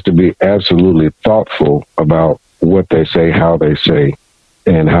has to be absolutely thoughtful about what they say, how they say,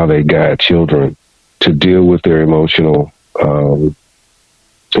 and how they guide children to deal with their emotional,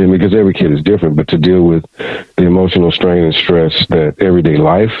 and because every kid is different, but to deal with the emotional strain and stress that everyday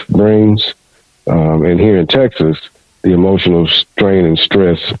life brings. And here in Texas, the emotional strain and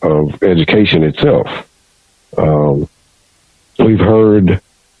stress of education itself. We've heard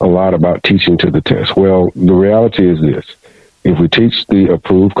a lot about teaching to the test. Well, the reality is this. If we teach the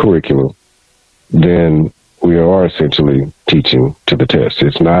approved curriculum, then we are essentially teaching to the test.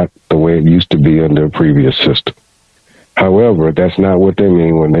 It's not the way it used to be under a previous system. However, that's not what they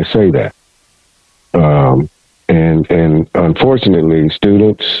mean when they say that. And unfortunately,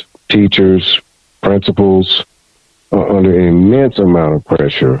 students, teachers, principals are under an immense amount of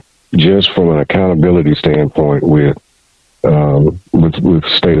pressure just from an accountability standpoint with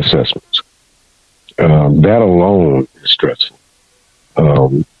state assessments. That alone is stressful.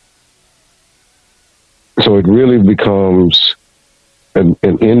 So it really becomes an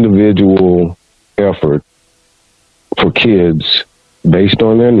individual effort for kids based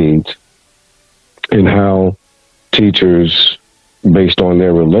on their needs and how teachers, based on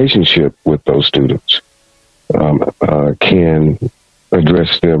their relationship with those students, can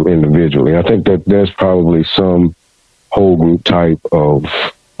address them individually. I think that there's probably some whole group type of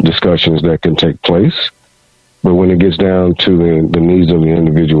discussions that can take place. But when it gets down to the needs of the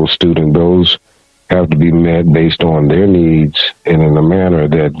individual student, those have to be met based on their needs and in a manner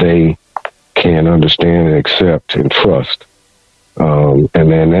that they can understand and accept and trust. And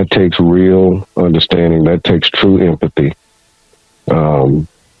then that takes real understanding. That takes true empathy.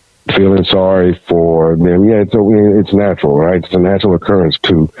 Feeling sorry for them. Yeah, it's natural, right? It's a natural occurrence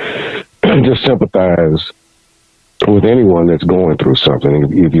to just sympathize with anyone that's going through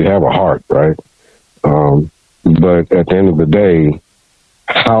something, if you have a heart, right? But at the end of the day,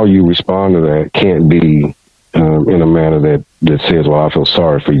 how you respond to that can't be in a manner that says, well, I feel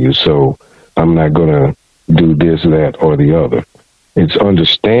sorry for you, so I'm not going to do this, that, or the other. It's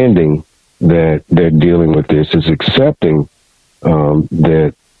understanding that they're dealing with this. It's accepting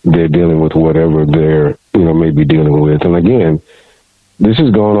that they're dealing with whatever they're, may be dealing with. And again, this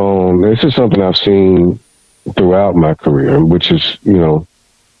is going on. This is something I've seen throughout my career, which is,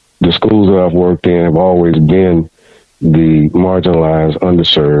 the schools that I've worked in have always been the marginalized,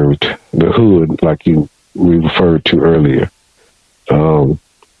 underserved, the hood, like we referred to earlier.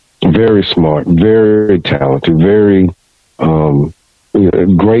 Very smart, very talented, very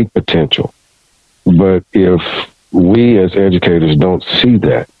great potential. But if we as educators don't see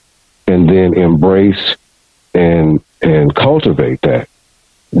that and then embrace and cultivate that,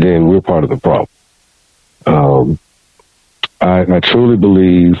 then we're part of the problem. I truly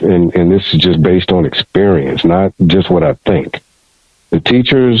believe, and this is just based on experience, not just what I think. The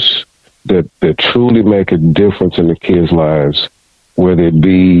teachers that truly make a difference in the kids' lives, whether it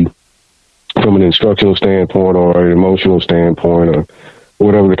be from an instructional standpoint or an emotional standpoint or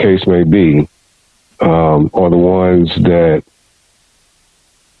whatever the case may be, are the ones that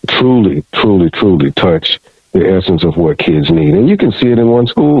truly, truly, truly touch the essence of what kids need. And you can see it in one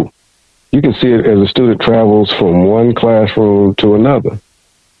school. You can see it as a student travels from one classroom to another.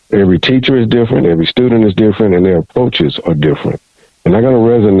 Every teacher is different, every student is different, and their approaches are different. And they're going to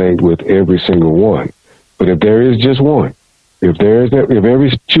resonate with every single one. But if there is just one, if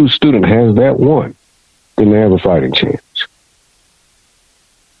every student has that one, then they have a fighting chance.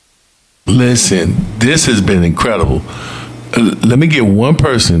 Listen, this has been incredible. Let me get one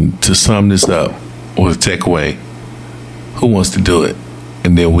person to sum this up or to take away. Who wants to do it?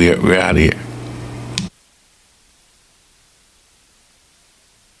 And then we're out of here.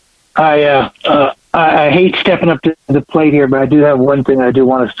 I hate stepping up to the plate here, but I do have one thing I do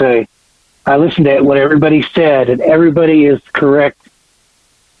want to say. I listened to what everybody said, and everybody is correct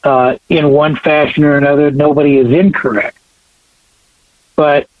in one fashion or another. Nobody is incorrect.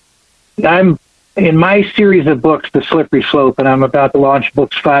 But I'm in my series of books, The Slippery Slope, and I'm about to launch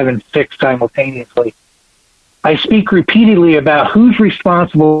books 5 and 6 simultaneously. I speak repeatedly about who's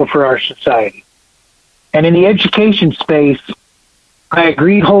responsible for our society. And in the education space, I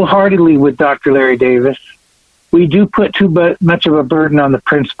agree wholeheartedly with Dr. Larry Davis. We do put too much of a burden on the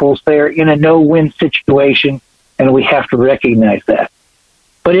principals. They are in a no-win situation, and we have to recognize that.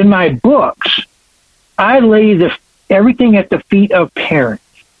 But in my books, I lay everything at the feet of parents.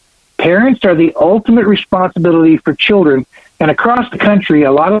 Parents are the ultimate responsibility for children. And across the country,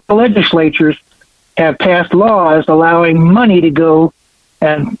 a lot of the legislatures have passed laws allowing money to go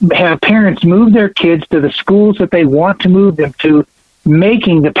and have parents move their kids to the schools that they want to move them to,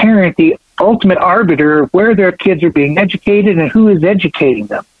 making the parent the ultimate arbiter of where their kids are being educated and who is educating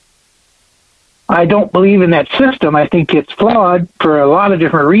them. I don't believe in that system. I think it's flawed for a lot of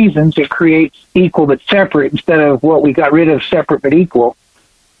different reasons. It creates equal but separate instead of what we got rid of, separate but equal.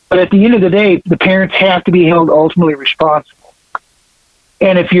 But at the end of the day, the parents have to be held ultimately responsible.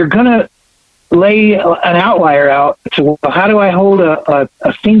 And if you're going to lay an outlier out, so well, how do I hold a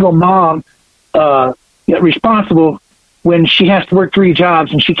single mom responsible when she has to work 3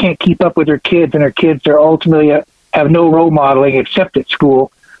 jobs and she can't keep up with her kids, and her kids are ultimately have no role modeling except at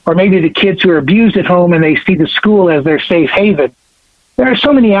school? Or maybe the kids who are abused at home and they see the school as their safe haven. There are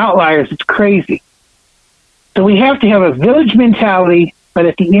so many outliers, it's crazy. So we have to have a village mentality, but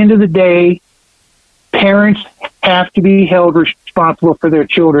at the end of the day, parents have to be held responsible for their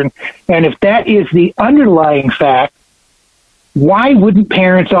children. And if that is the underlying fact, why wouldn't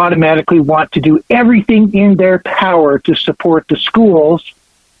parents automatically want to do everything in their power to support the schools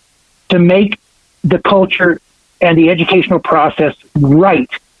to make the culture and the educational process right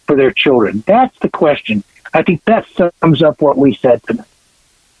for their children? That's the question. I think that sums up what we said tonight.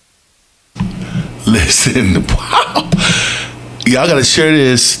 Listen, wow. Y'all got to share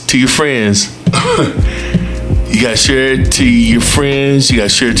this to your friends. You got to share it to your friends. You got to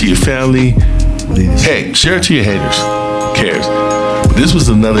share it to your family. Heck, share it to your haters. Who cares? But this was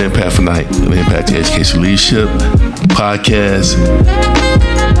another Impact for Night, an Impact to Education Leadership podcast.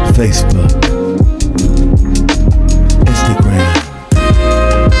 Facebook.